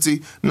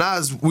facility. Now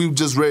we're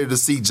just ready to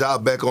see Ja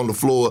back on the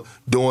floor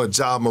doing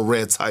Ja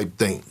Morant type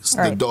things,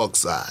 the dark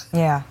side.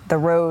 Yeah, the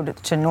road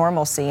to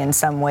normalcy in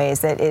some ways,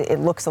 that it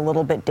looks a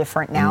little bit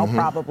different now,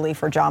 probably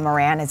for Ja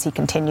Morant, as he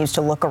continues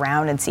to look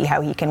around and see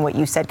how he can, what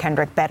you said,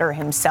 Kendrick, better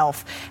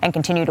himself and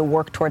continue to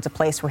work towards a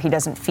place where he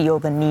doesn't feel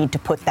the need to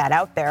put that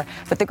out there.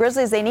 But the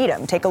Grizzlies, they need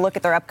him. Take a look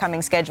at their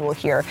upcoming schedule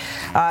here.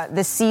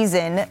 This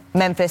season,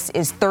 Memphis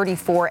is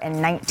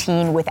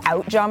 34-19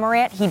 without Ja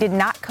Morant. He did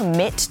not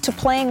commit to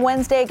playing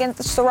Wednesday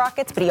against the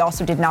Rockets, but he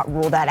also did not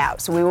rule that out.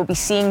 So we will be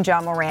seeing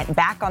Ja Morant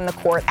back on the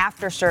court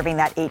after serving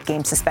that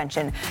 8-game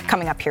suspension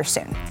coming up here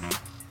soon.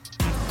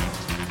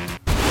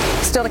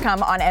 Still to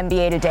come on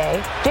NBA Today,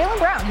 Jaylen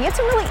Brown. He had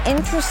some really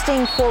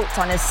interesting quotes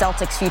on his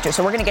Celtics future,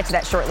 so we're going to get to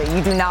that shortly.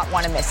 You do not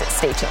want to miss it.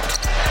 Stay tuned.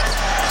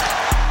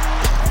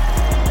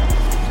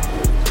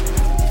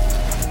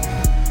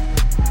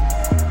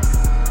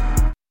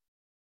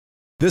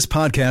 This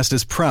podcast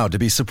is proud to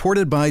be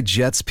supported by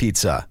Jets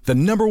Pizza, the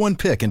 #1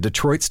 pick in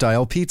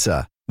Detroit-style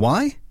pizza.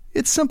 Why?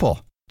 It's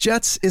simple.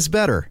 Jets is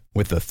better.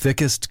 With the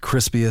thickest,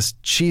 crispiest,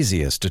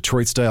 cheesiest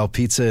Detroit-style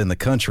pizza in the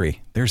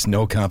country, there's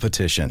no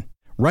competition.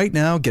 Right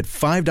now, get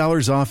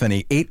 $5 off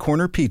any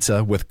 8-corner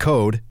pizza with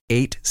code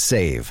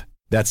 8SAVE.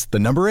 That's the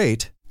number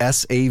 8,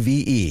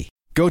 S-A-V-E.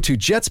 Go to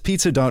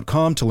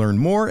jetspizza.com to learn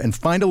more and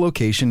find a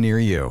location near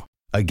you.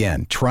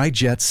 Again, try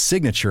Jet's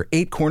signature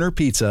 8-corner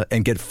pizza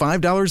and get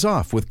 $5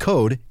 off with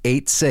code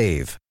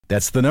 8SAVE.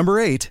 That's the number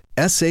 8,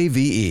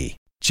 S-A-V-E.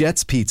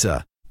 Jet's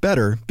Pizza.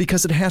 Better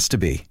because it has to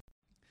be.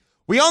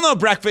 We all know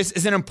breakfast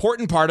is an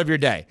important part of your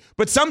day,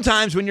 but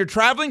sometimes when you're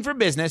traveling for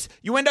business,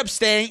 you end up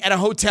staying at a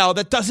hotel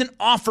that doesn't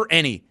offer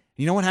any.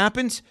 You know what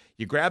happens?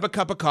 You grab a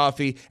cup of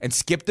coffee and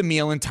skip the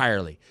meal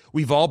entirely.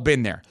 We've all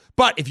been there.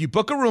 But if you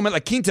book a room at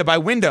La Quinta by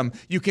Wyndham,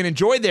 you can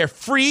enjoy their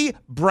free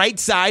Bright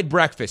Side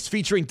breakfast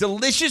featuring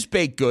delicious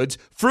baked goods,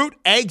 fruit,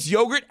 eggs,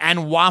 yogurt,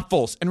 and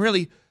waffles. And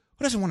really,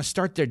 who doesn't want to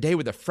start their day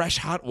with a fresh,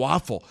 hot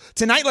waffle?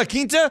 Tonight, La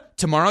Quinta,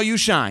 tomorrow you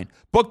shine.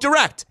 Book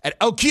direct at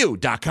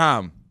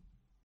LQ.com.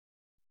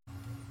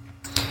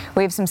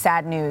 We have some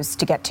sad news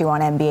to get to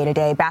on NBA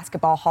Today.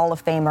 Basketball Hall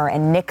of Famer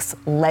and Knicks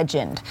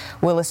legend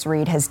Willis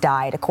Reed has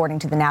died, according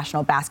to the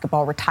National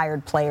Basketball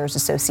Retired Players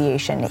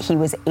Association. He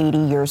was 80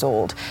 years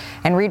old.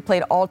 And Reed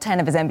played all 10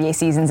 of his NBA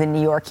seasons in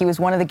New York. He was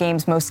one of the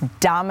game's most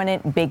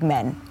dominant big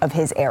men of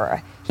his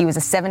era. He was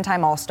a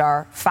 7-time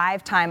All-Star,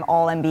 5-time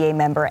All-NBA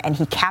member, and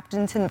he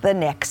captained the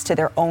Knicks to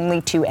their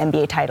only 2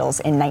 NBA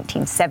titles in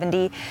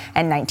 1970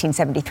 and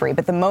 1973.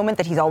 But the moment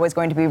that he's always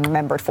going to be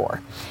remembered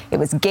for, it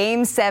was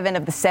Game 7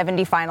 of the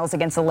 70 finals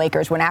against the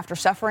Lakers, when after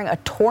suffering a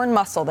torn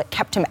muscle that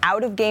kept him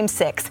out of Game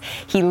 6,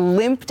 he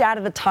limped out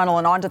of the tunnel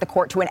and onto the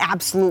court to an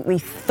absolutely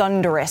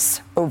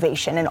thunderous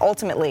ovation. And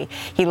ultimately,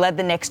 he led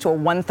the Knicks to a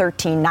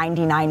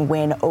 113-99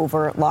 win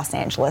over Los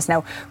Angeles.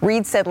 Now,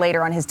 Reed said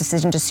later on his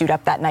decision to suit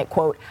up that night,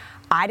 quote,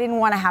 "I didn't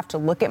want to have to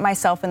look at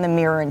myself in the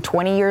mirror and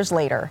 20 years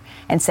later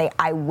and say,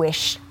 I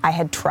wish I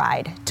had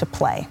tried to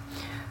play."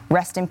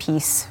 Rest in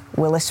peace,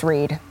 Willis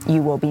Reed.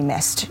 You will be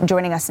missed.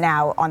 Joining us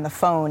now on the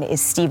phone is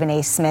Stephen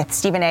A. Smith.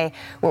 Stephen A.,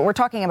 we're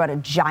talking about a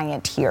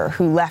giant here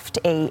who left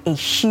a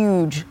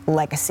huge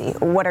legacy.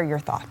 What are your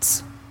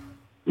thoughts?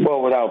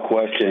 Well, without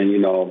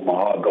question, my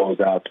heart goes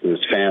out to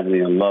his family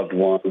and loved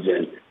ones,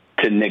 and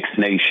to Knicks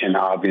Nation.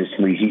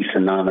 Obviously, he's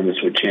synonymous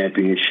with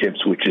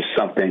championships, which is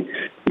something,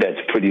 that's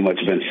pretty much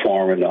been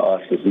foreign to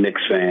us as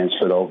Knicks fans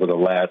for over the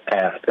last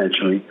half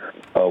century.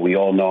 We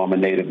all know I'm a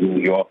native New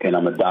York, and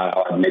I'm a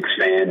diehard Knicks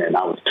fan, and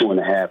I was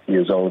 2.5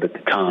 years old at the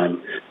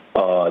time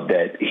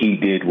that he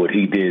did what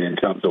he did in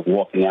terms of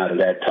walking out of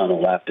that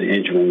tunnel after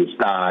injuring his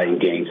thigh in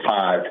Game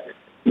 5,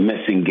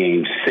 missing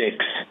Game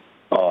 6,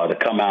 to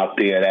come out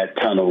there, that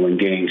tunnel in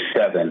Game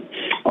 7,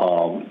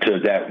 to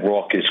that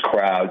raucous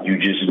crowd. You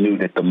just knew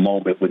that the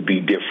moment would be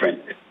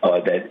different,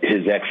 that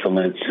his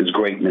excellence, his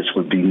greatness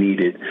would be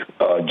needed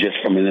just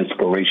from an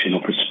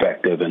inspirational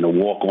perspective, and to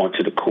walk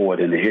onto the court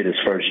and to hit his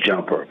first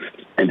jumper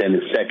and then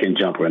his second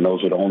jumper. And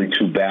those were the only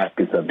 2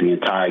 baskets of the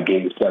entire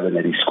Game 7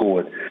 that he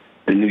scored.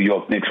 The New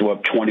York Knicks were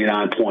up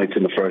 29 points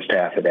in the first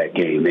half of that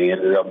game. They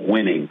ended up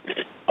winning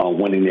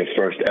their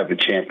first ever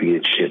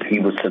championship. He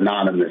was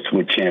synonymous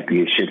with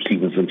championships. He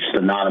was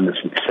synonymous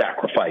with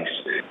sacrifice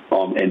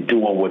and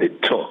doing what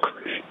it took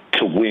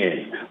to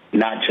win,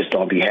 not just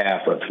on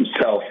behalf of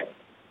himself,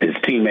 his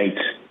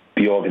teammates,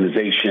 the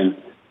organization,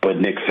 but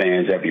Knicks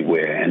fans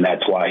everywhere. And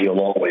that's why he'll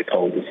always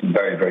hold this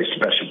very, very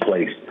special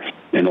place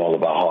in all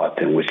of our hearts.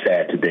 And we're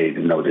sad today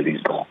to know that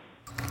he's gone.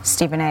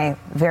 Stephen A.,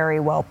 very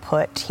well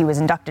put. He was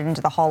inducted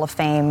into the Hall of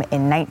Fame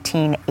in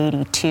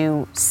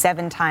 1982,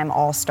 7-time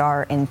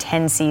All-Star in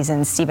 10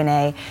 seasons. Stephen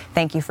A.,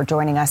 thank you for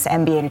joining us.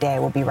 NBA Today.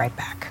 We'll be right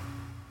back.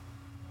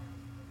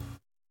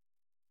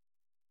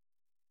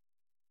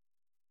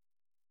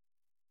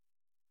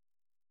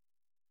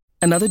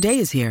 Another day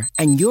is here,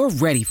 and you're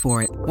ready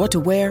for it. What to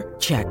wear?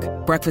 Check.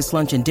 Breakfast,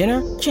 lunch, and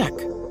dinner? Check.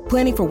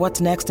 Planning for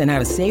what's next and how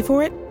to save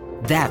for it?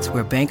 That's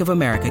where Bank of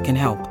America can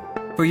help.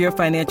 For your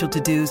financial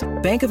to-dos,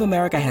 Bank of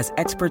America has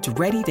experts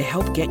ready to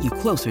help get you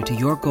closer to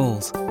your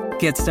goals.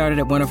 Get started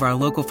at one of our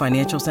local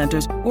financial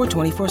centers or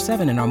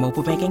 24/7 in our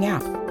mobile banking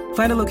app.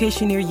 Find a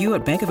location near you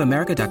at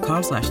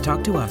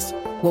bankofamerica.com/talktous.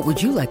 What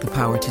would you like the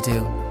power to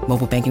do?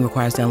 Mobile banking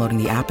requires downloading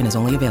the app and is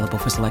only available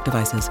for select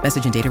devices.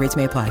 Message and data rates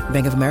may apply.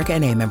 Bank of America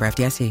NA, member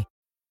FDIC.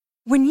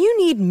 When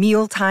you need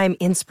mealtime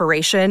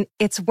inspiration,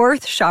 it's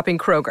worth shopping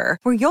Kroger,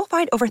 where you'll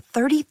find over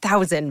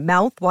 30,000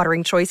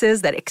 mouth-watering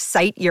choices that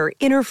excite your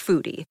inner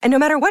foodie. And no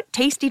matter what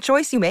tasty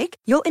choice you make,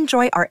 you'll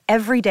enjoy our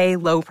everyday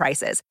low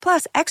prices,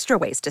 plus extra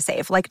ways to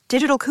save, like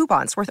digital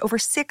coupons worth over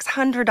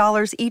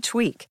 $600 each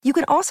week. You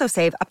can also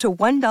save up to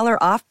 $1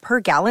 off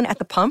per gallon at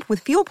the pump with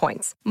fuel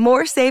points.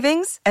 More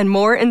savings and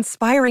more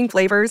inspiring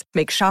flavors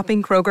make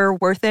shopping Kroger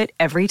worth it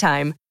every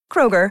time.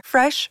 Kroger,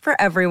 fresh for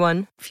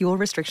everyone. Fuel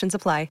restrictions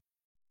apply.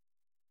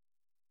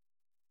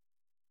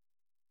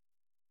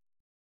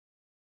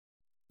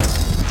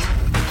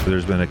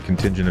 There's been a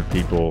contingent of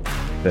people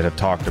that have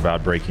talked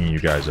about breaking you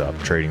guys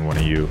up, trading one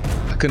of you.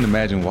 I couldn't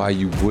imagine why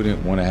you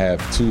wouldn't want to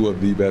have 2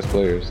 of the best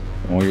players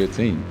on your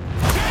team.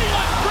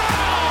 Jaylen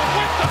Brown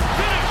with the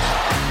finish.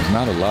 There's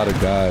not a lot of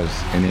guys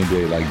in the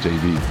NBA like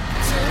JB.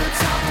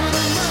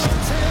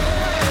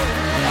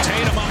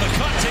 Tatum on the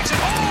cut, takes it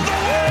all the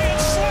way and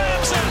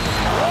slams it.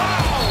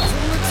 Wow!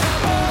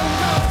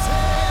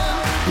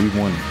 We've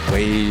won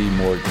way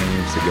more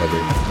games together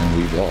than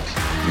we've lost.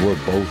 We're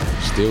both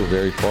still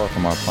very far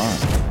from our prime.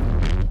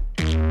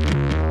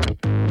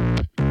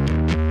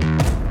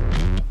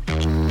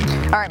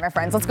 All right, my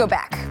friends, let's go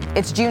back.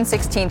 It's June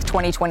 16th,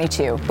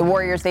 2022. The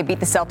Warriors, they beat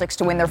the Celtics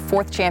to win their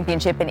 4th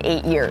championship in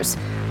 8 years.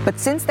 But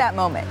since that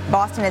moment,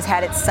 Boston has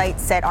had its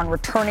sights set on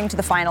returning to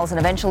the finals and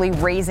eventually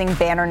raising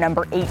banner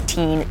number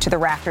 18 to the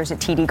rafters at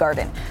TD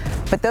Garden.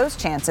 But those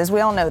chances,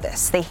 we all know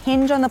this, they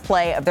hinge on the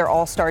play of their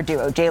all-star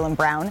duo, Jaylen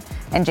Brown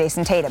and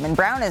Jason Tatum. And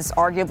Brown is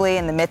arguably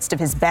in the midst of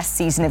his best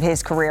season of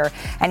his career,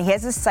 and he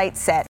has his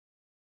sights set.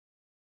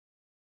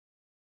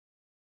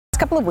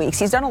 Couple of weeks,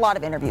 he's done a lot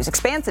of interviews,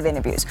 expansive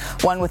interviews,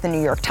 one with the New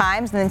York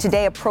Times, and then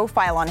today a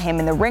profile on him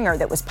in The Ringer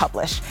that was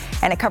published,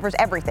 and it covers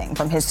everything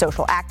from his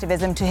social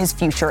activism to his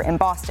future in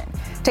Boston.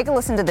 Take a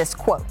listen to this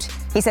quote.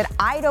 He said,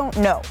 "I don't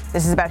know."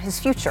 This is about his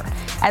future.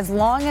 "As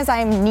long as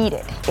I'm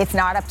needed, it's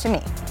not up to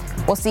me.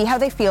 We'll see how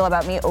they feel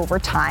about me over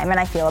time, and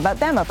I feel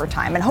about them over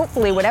time, and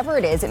hopefully whatever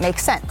it is, it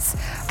makes sense.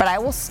 But I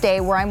will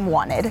stay where I'm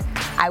wanted.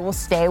 I will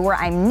stay where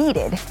I'm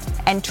needed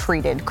and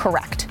treated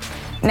correct."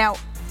 Now,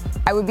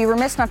 I would be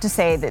remiss not to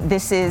say that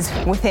this is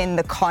within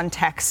the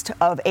context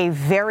of a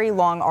very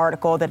long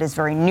article that is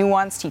very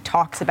nuanced. He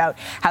talks about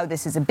how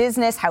this is a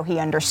business, how he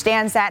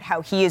understands that,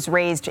 how he is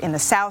raised in the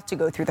South to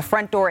go through the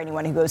front door.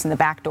 Anyone who goes in the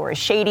back door is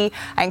shady.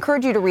 I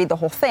encourage you to read the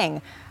whole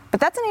thing.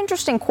 But that's an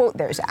interesting quote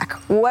there, Zach.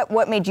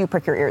 What made you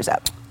prick your ears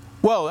up?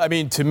 Well, I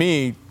mean, to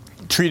me,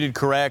 treated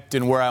correct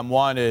and where I'm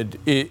wanted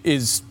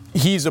is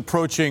he's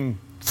approaching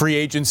free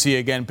agency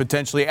again,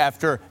 potentially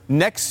after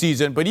next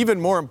season. But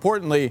even more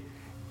importantly,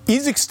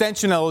 he's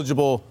extension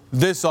eligible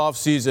this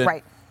offseason.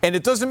 Right. And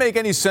it doesn't make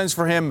any sense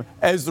for him,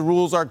 as the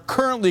rules are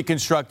currently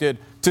constructed,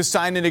 to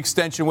sign an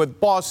extension with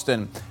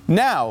Boston.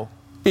 Now,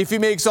 if he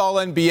makes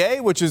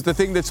All-NBA, which is the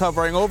thing that's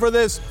hovering over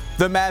this,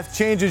 the math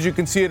changes. You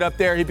can see it up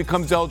there. He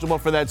becomes eligible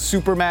for that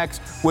Supermax,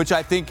 which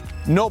I think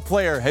no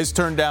player has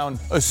turned down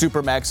a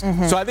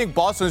Supermax. So I think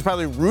Boston is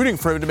probably rooting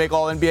for him to make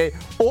All-NBA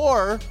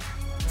or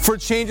for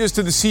changes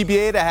to the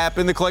CBA to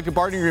happen, the collective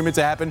bargaining agreement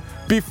to happen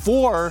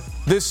before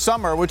this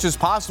summer, which is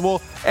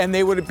possible, and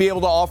they would be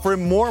able to offer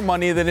him more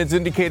money than it's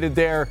indicated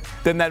there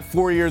than that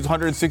 4 years,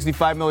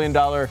 $165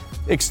 million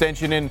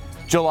extension in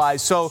July.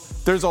 So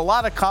there's a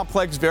lot of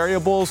complex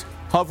variables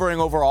hovering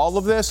over all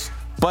of this.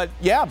 But,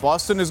 yeah,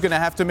 Boston is going to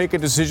have to make a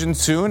decision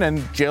soon, and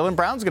Jaylen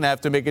Brown's going to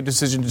have to make a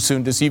decision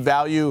soon. Does he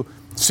value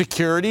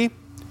security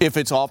if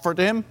it's offered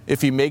to him,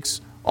 if he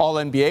makes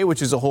All-NBA,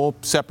 which is a whole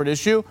separate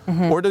issue,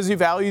 or does he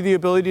value the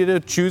ability to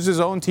choose his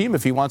own team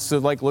if he wants to,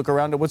 look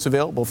around at what's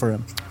available for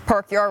him?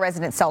 Perk, you're a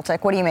resident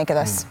Celtic. What do you make of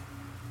this?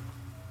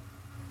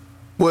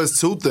 Well,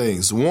 it's two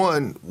things.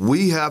 One,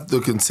 we have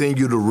to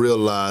continue to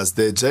realize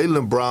that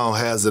Jaylen Brown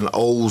has an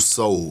old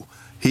soul.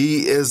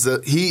 He is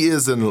a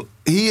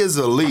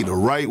leader,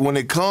 right? When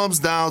it comes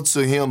down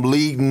to him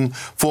leading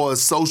for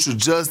social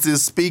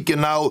justice,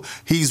 speaking out,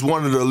 he's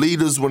one of the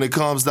leaders when it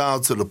comes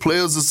down to the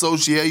Players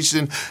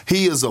Association.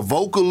 He is a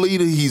vocal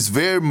leader. He's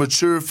very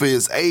mature for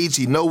his age.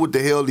 He know what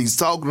the hell he's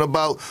talking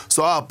about.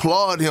 So I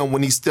applaud him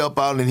when he step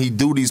out and he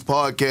do these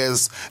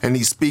podcasts and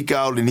he speak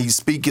out and he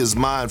speak his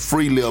mind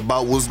freely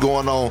about what's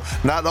going on,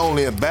 not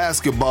only in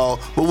basketball,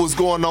 but what's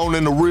going on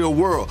in the real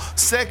world.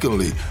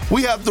 Secondly,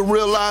 we have to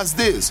realize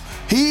this.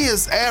 He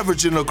is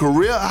averaging a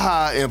career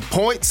high in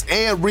points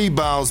and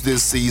rebounds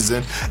this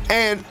season,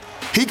 and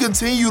he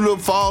continued to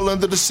fall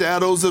under the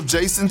shadows of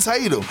Jason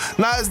Tatum.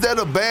 Now, is that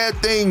a bad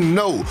thing?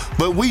 No.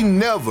 But we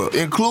never,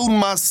 including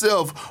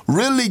myself,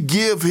 really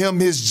give him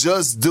his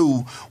just due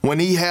when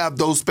he have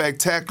those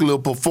spectacular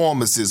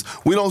performances.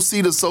 We don't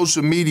see the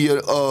social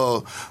media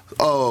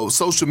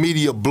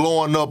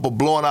blowing up or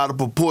blowing out of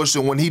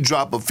proportion when he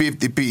drop a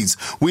 50-piece.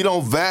 We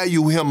don't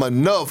value him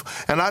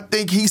enough, and I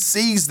think he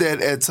sees that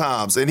at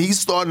times. And he's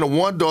starting to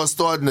wonder or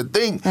starting to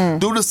think, do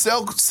the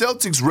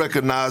Celtics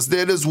recognize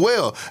that as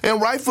well? And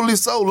rightfully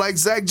so, like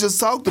Zach just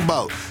talked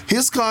about.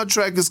 His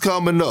contract is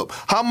coming up.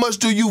 How much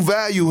do you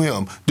value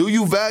him? Do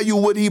you value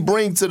what he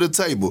brings to the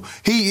table?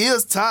 He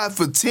is tied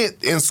for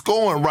 10th in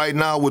scoring right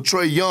now with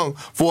Trae Young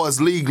for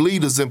his league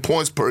leaders in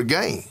points per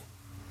game.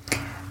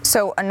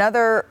 So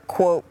another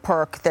quote,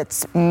 Perk,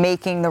 that's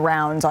making the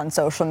rounds on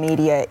social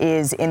media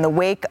is in the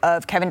wake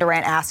of Kevin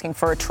Durant asking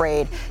for a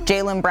trade,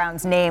 Jaylen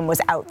Brown's name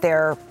was out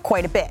there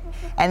quite a bit.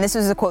 And this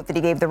was a quote that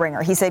he gave The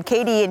Ringer. He said,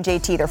 KD and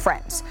JT, they're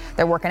friends.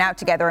 They're working out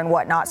together and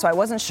whatnot. So I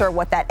wasn't sure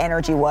what that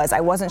energy was.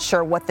 I wasn't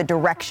sure what the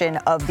direction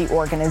of the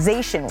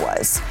organization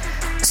was.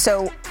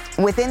 So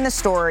within the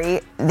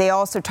story, they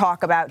also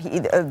talk about,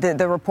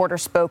 the reporter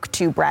spoke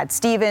to Brad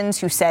Stevens,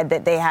 who said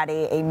that they had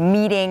a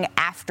meeting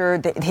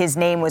after his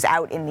name was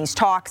out in these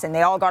talks, and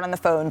they all got on the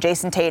phone,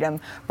 Jason Tatum,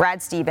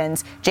 Brad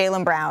Stevens,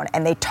 Jaylen Brown,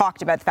 and they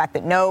talked about the fact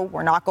that, no,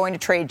 we're not going to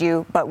trade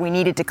you, but we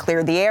needed to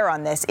clear the air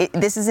on this.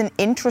 This is an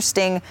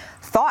interesting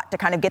thought to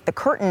kind of get the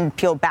curtain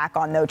peeled back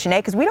on, though, Janae,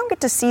 because we don't get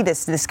to see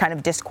this kind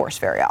of discourse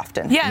very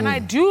often. Yeah, and I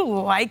do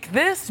like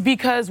this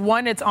because,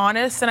 one, it's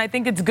honest, and I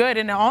think it's good.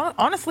 And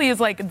honestly, is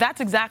like,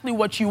 that's exactly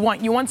what you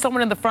want. You want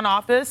someone in the front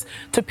office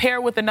to pair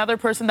with another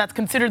person that's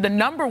considered the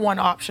number one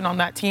option on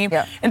that team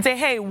and say,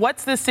 hey,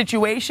 what's this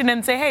situation?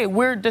 And say, hey,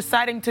 we're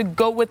deciding to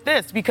go with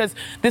this because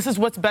this is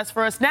what's best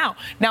for us now.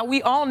 Now,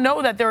 we all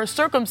know that there are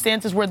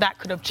circumstances where that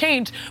could have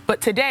changed,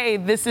 but today,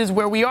 this is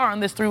where we are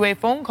on this three-way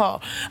phone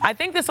call. I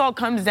think this all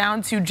comes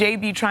down to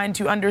JB trying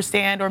to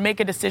understand or make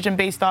a decision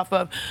based off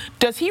of,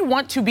 does he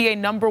want to be a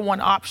number one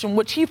option,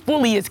 which he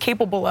fully is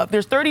capable of?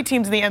 There's 30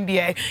 teams in the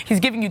NBA. He's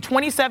giving you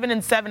 27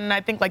 and 7, and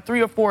I think like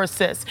 3 or 4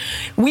 assists.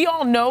 We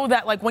all know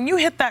that, like, when you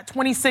hit that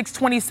 26,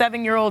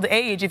 27-year-old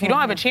age, if you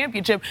don't have a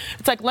championship,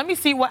 it's like, let me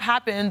see what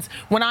happens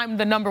when I'm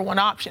the number one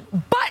option.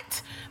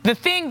 But the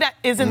thing that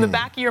is in the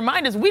back of your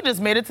mind is we just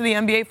made it to the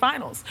NBA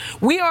Finals.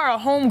 We are a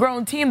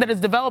homegrown team that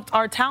has developed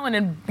our talent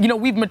and,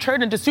 we've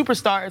matured into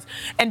superstars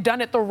and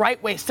done it the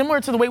right way, similar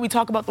to the way we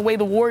talk about the way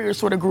the Warriors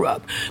sort of grew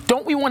up.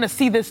 Don't we want to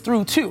see this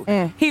through, too?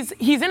 He's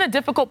in a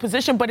difficult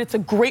position, but it's a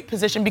great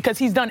position because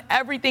he's done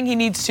everything he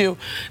needs to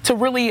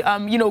really,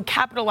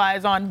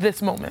 capitalize on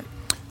this moment.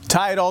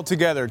 Tie it all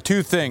together.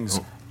 Two things.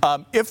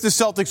 If the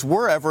Celtics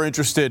were ever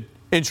interested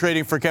in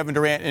trading for Kevin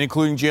Durant and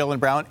including Jaylen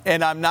Brown,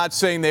 and I'm not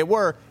saying they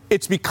were,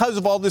 it's because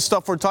of all this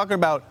stuff we're talking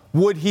about.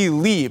 Would he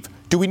leave?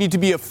 Do we need to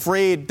be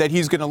afraid that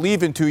he's going to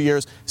leave in 2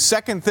 years?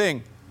 Second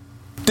thing,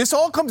 this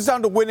all comes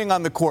down to winning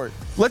on the court.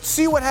 Let's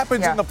see what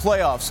happens in the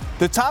playoffs.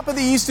 The top of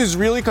the East is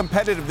really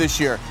competitive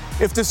this year.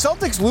 If the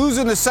Celtics lose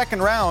in the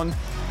second round,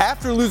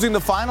 after losing the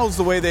finals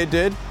the way they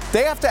did,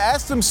 they have to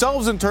ask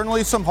themselves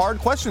internally some hard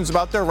questions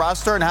about their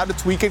roster and how to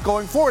tweak it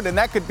going forward. And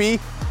that could be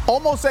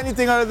almost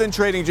anything other than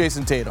trading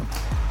Jason Tatum.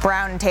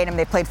 Brown and Tatum,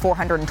 they played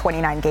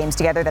 429 games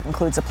together. That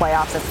includes the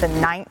playoffs. That's the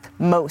 9th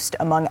most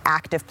among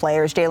active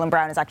players. Jaylen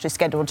Brown is actually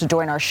scheduled to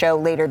join our show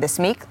later this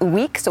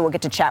week, so we'll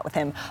get to chat with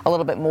him a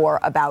little bit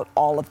more about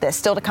all of this.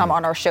 Still to come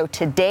on our show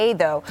today,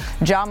 though,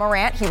 Ja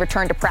Morant, he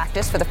returned to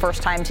practice for the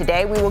first time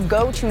today. We will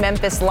go to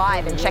Memphis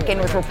Live and check in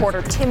with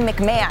reporter Tim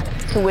McMahon,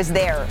 who was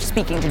there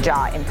speaking to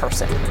Ja in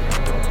person.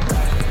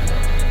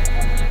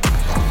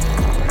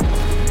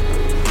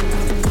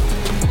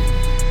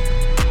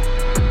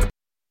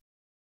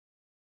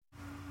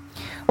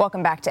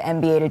 Welcome back to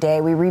NBA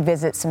Today. We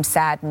revisit some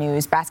sad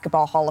news.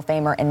 Basketball Hall of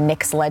Famer and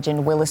Knicks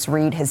legend Willis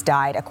Reed has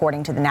died,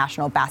 according to the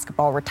National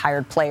Basketball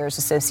Retired Players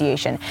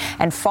Association.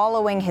 And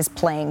following his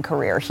playing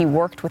career, he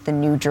worked with the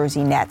New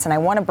Jersey Nets. And I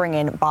want to bring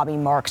in Bobby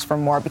Marks for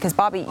more, because,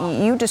 Bobby,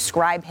 you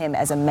describe him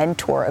as a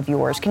mentor of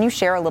yours. Can you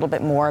share a little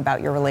bit more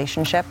about your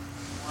relationship?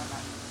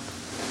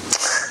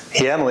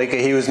 Yeah, Malika,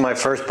 he was my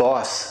first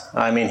boss.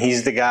 I mean,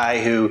 he's the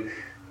guy who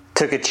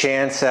took a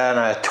chance on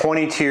a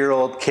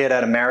 22-year-old kid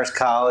out of Marist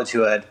College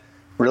who had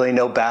really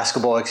no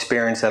basketball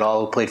experience at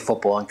all, who played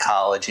football in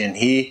college. And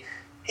he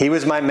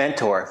was my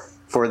mentor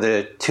for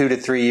the 2 to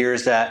 3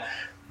 years that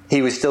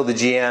he was still the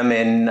GM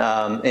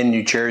in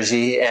New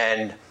Jersey.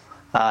 And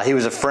he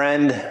was a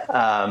friend.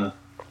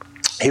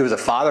 He was a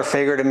father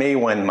figure to me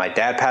when my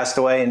dad passed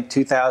away in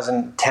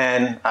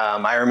 2010.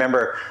 I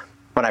remember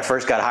when I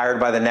first got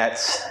hired by the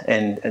Nets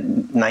in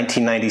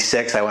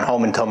 1996, I went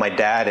home and told my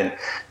dad,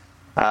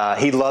 and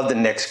he loved the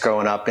Knicks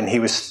growing up, and he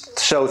was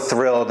so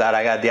thrilled that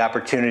I got the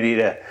opportunity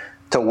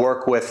to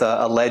work with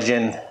a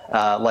legend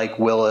like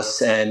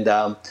Willis, and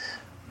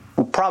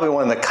probably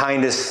one of the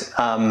kindest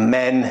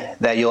men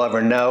that you'll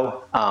ever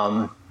know.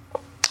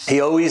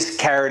 He always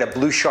carried a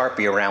blue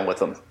Sharpie around with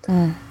him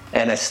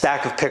and a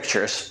stack of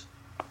pictures.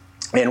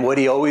 And what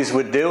he always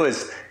would do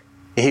is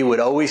he would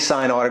always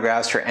sign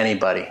autographs for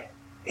anybody.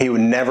 He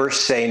would never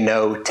say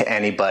no to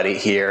anybody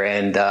here.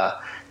 And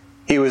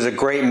he was a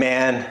great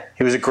man.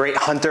 He was a great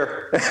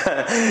hunter.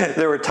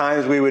 There were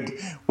times we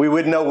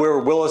wouldn't know where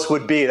Willis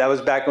would be. That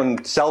was back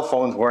when cell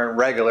phones weren't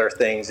regular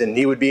things, and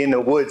he would be in the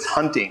woods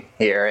hunting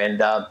here. And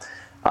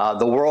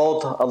the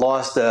world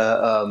lost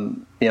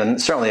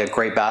certainly a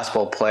great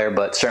basketball player,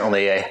 but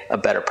certainly a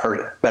better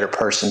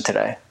person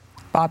today.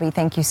 Bobby,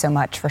 thank you so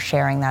much for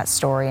sharing that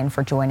story and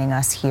for joining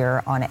us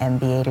here on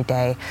NBA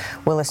Today.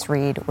 Willis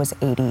Reed was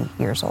 80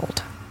 years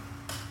old.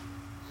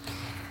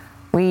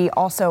 We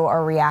also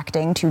are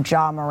reacting to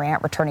Ja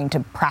Morant returning to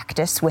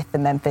practice with the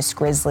Memphis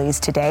Grizzlies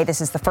today.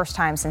 This is the first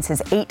time since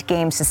his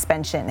 8-game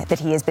suspension that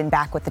he has been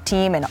back with the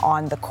team and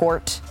on the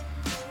court.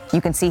 You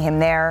can see him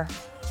there.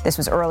 This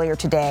was earlier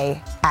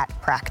today at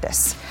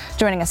practice.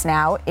 Joining us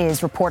now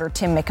is reporter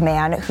Tim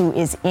McMahon, who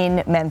is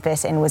in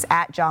Memphis and was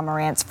at Ja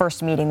Morant's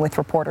first meeting with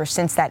reporters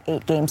since that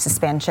 8-game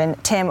suspension.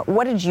 Tim,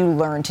 what did you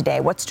learn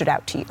today? What stood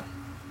out to you?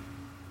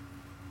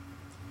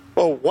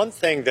 Well, one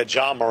thing that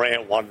Ja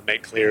Morant wanted to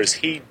make clear is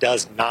he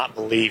does not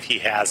believe he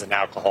has an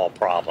alcohol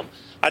problem.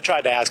 I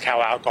tried to ask how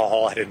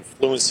alcohol had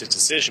influenced his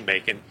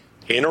decision-making.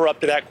 He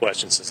interrupted that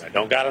question, says, I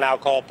don't got an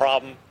alcohol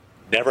problem,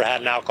 never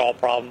had an alcohol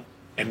problem,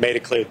 and made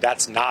it clear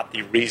that's not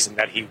the reason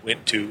that he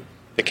went to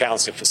the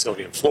counseling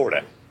facility in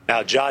Florida.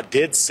 Now, Ja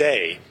did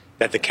say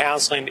that the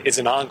counseling is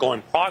an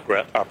ongoing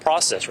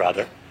process,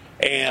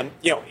 and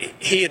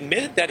he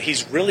admitted that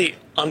he's really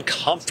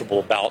uncomfortable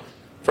about,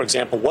 for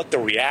example, what the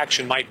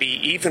reaction might be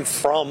even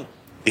from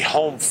the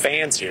home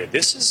fans here.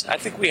 I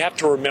think we have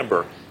to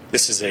remember,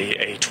 this is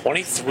a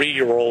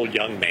 23-year-old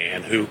young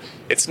man who,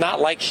 it's not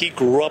like he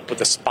grew up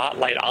with a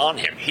spotlight on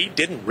him. He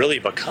didn't really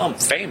become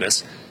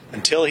famous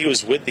until he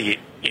was with the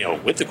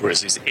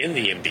Grizzlies in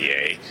the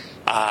NBA.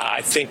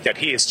 I think that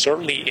he has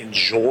certainly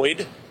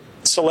enjoyed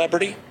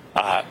celebrity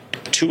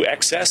to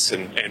excess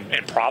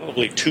and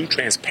probably too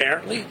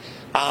transparently.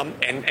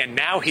 And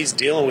now he's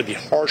dealing with the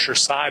harsher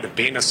side of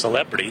being a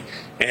celebrity.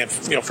 And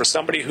for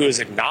somebody who has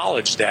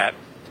acknowledged that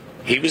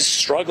he was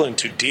struggling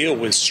to deal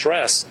with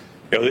stress,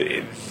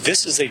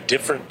 this is a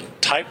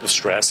different type of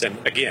stress.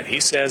 And again, he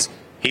says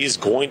he's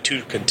going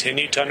to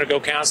continue to undergo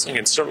counseling,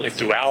 and certainly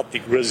throughout the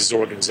Grizzlies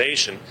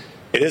organization,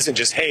 it isn't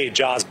just, hey,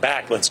 Ja's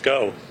back, let's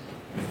go.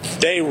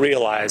 They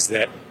realize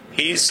that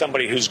he's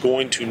somebody who's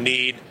going to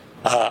need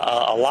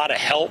a lot of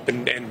help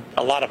and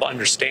a lot of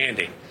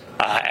understanding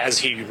as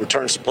he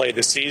returns to play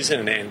this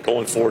season and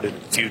going forward in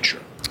the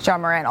future. Ja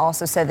Morant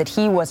also said that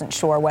he wasn't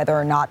sure whether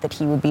or not that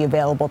he would be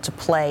available to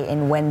play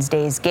in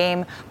Wednesday's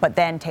game, but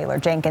then Taylor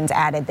Jenkins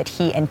added that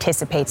he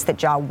anticipates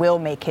that Ja will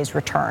make his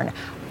return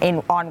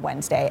on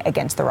Wednesday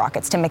against the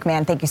Rockets. Tim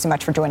McMahon, thank you so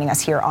much for joining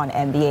us here on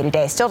NBA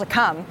Today. Still to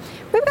come,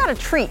 we've got a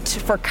treat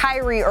for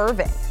Kyrie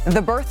Irving,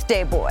 the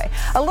birthday boy.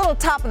 A little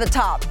top of the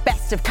top,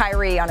 best of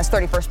Kyrie on his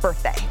 31st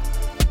birthday.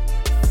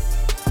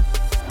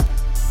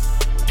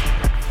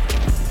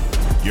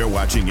 You're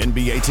watching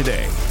NBA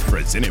Today,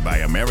 presented by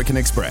American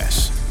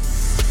Express.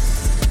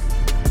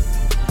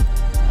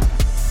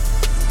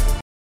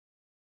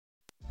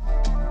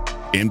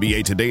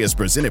 NBA Today is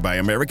presented by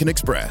American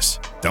Express.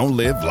 Don't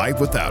live life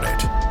without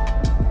it.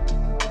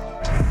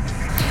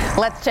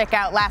 Let's check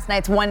out last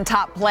night's one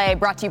top play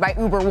brought to you by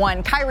Uber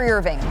One. Kyrie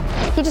Irving.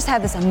 He just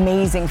had this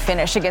amazing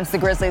finish against the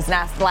Grizzlies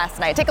last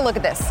night. Take a look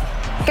at this.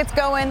 Gets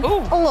going. Ooh.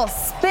 A little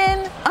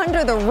spin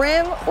under the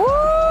rim.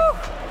 Ooh.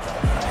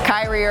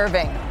 Kyrie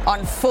Irving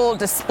on full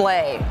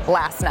display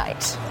last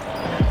night.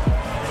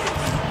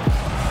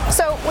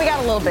 So we got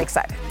a little bit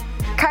excited.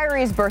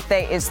 Kyrie's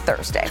birthday is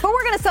Thursday, but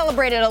we're going to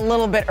celebrate it a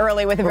little bit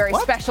early with a very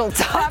special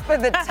top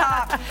of the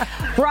top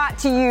brought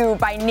to you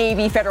by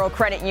Navy Federal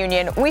Credit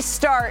Union. We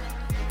start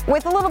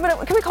with a little bit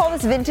of, can we call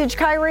this vintage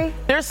Kyrie?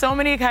 There's so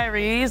many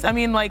Kyries. I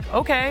mean, like,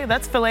 okay,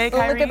 that's filet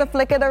Kyrie. Look at the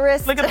flick of the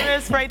wrist. Look at the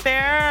wrist right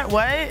there.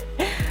 What?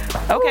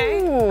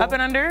 Okay, up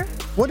and under.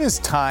 What is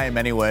time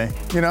anyway?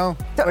 You know?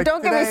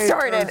 Don't get me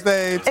started.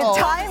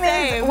 Time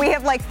is, we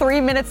have like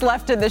 3 minutes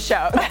left in the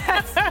show.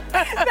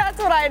 That's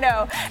what I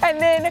know. And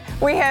then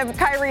we have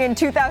Kyrie in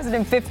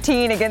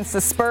 2015 against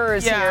the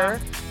Spurs here.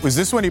 Was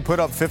this when he put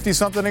up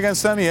 50-something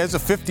against them? He has a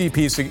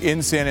 50-piece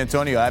in San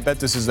Antonio. I bet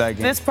this is that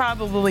game. This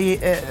probably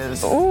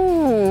is.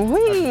 Ooh,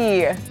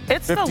 wee.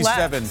 It's 57,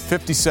 the left.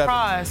 57.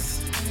 Cross.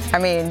 I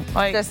mean,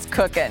 just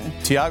cooking.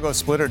 Tiago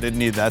Splitter didn't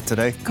need that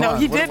today. Come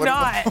on. He did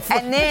not.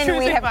 And then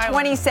we have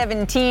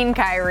 2017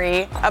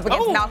 Kyrie up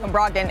against Malcolm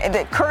Brogdon,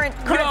 the current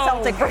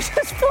Celtic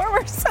versus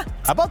former Celtic.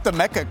 How about the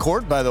Mecca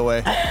court, by the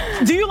way?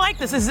 Do you like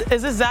this? Is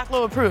this Zach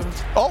Lowe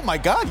approved? Oh my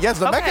God, yes,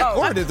 the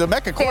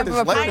Mecca court is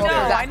legendary.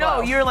 I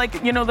know. You're like,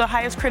 the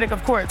highest critic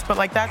of courts, but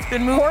like that's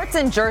been moved. Courts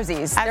and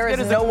jerseys. There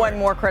is no one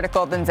more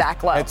critical than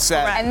Zach Lowe. It's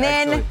sad. And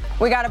then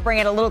we got to bring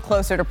it a little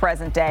closer to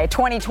present day.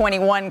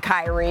 2021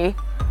 Kyrie.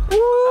 Woo.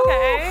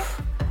 Okay.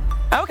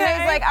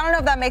 And he's like, I don't know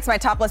if that makes my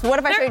top list, but what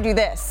if I should do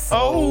this?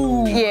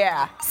 Oh.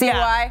 Yeah. See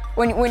why?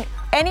 When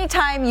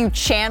anytime you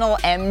channel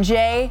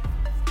MJ,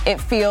 it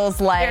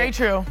feels like very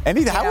true. And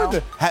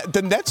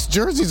the Nets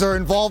jerseys are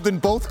involved in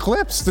both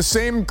clips, the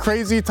same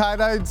crazy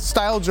tie-dye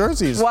style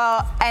jerseys.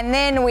 Well, and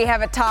then we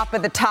have a top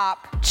of the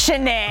top,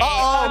 Chiney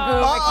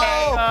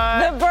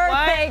Ogwumike, the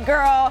birthday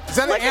girl. Is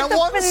that an and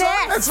one?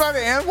 That's not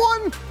an and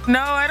one?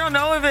 No, I don't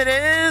know if it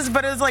is,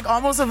 but it's like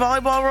almost a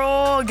volleyball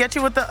roll. Get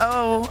you with the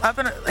up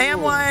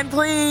and one,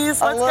 please.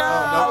 Let's go.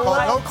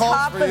 No calls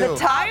top for of you. the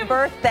top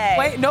birthday.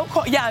 Wait, no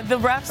call. Yeah, the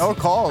refs. No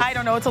calls. I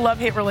don't know. It's a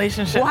love-hate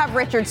relationship. We'll have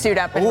Richard suit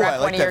up and ref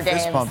one of your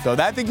games. Fist pump, though.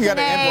 I think you got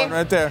an and one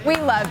right there. We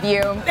love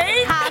you.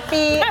 Happy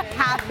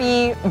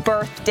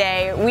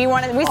birthday. We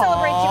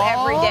celebrate you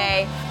every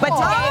day, but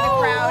today the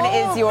crown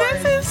is yours.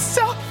 This is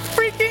so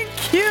freaking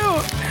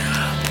cute.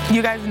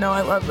 You guys know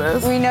I love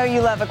this. We know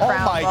you love a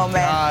crown moment.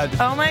 God.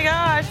 Oh my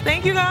gosh.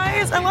 Thank you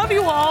guys. I love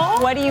you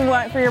all. What do you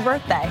want for your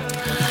birthday?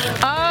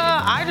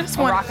 I just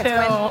want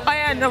to. I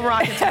had a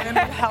rocket twin would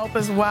help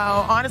as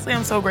well. Honestly,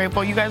 I'm so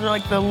grateful. You guys are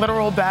like the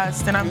literal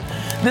best, and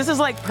this is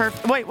like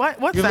perfect. Wait, what's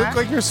that? You look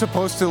like you're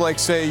supposed to like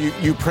say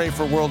you pray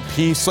for world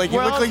peace. Like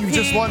you look like you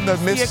just won the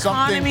Miss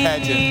Something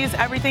pageant.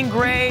 Everything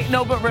great.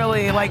 No, but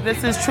really, like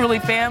this is truly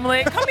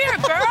family. Come here,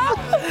 girl.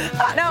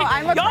 No,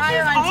 I'm a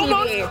crier on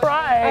TV.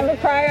 I'm a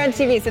crier on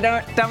TV, so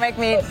don't make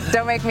me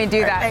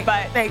do that.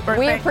 But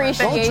we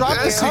appreciate you.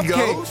 There she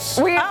goes.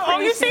 We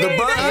appreciate the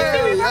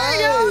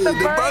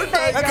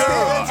birthday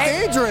girl. That's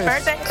dangerous.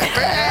 Birthday.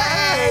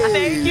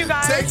 Thank you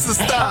guys. Texas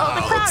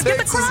style.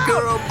 Texas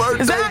girl,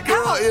 birthday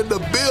girl in the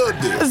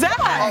building. Zach,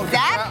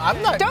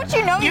 don't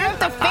you know you have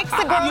to fix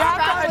the girl's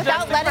crown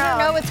without letting her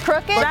know it's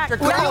crooked? Zach,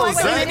 Come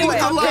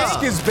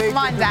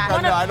on,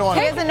 Zach. No, I don't want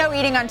he doesn't know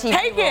eating on TV.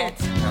 Take it.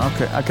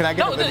 Okay, can I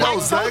get a No,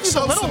 Zach,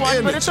 show little some one,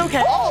 image. but it's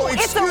okay. Oh,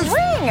 it's a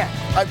ring.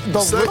 The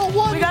little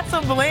one? We got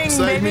some bling,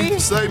 Save baby. me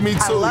too. I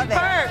love it.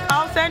 Bert,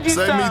 I'll send you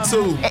Save some. me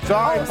too.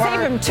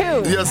 Save him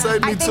too. Yeah,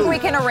 save me I too. think we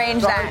can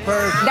arrange that.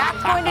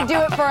 That's going to do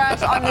it for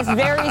us on this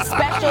very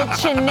special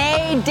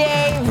Chiney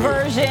Day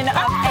version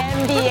of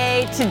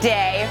NBA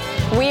Today.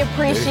 We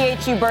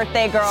appreciate you,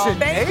 birthday girl.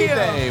 Thank you.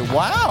 Day.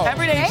 Wow.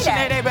 Every day is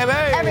Chiney Day, baby.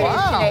 Every day is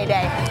Chiney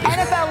Day.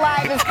 NFL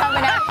Live is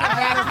coming up.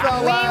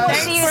 We will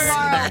see you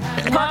tomorrow.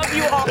 Love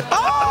you all.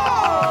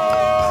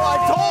 I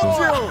told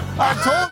you.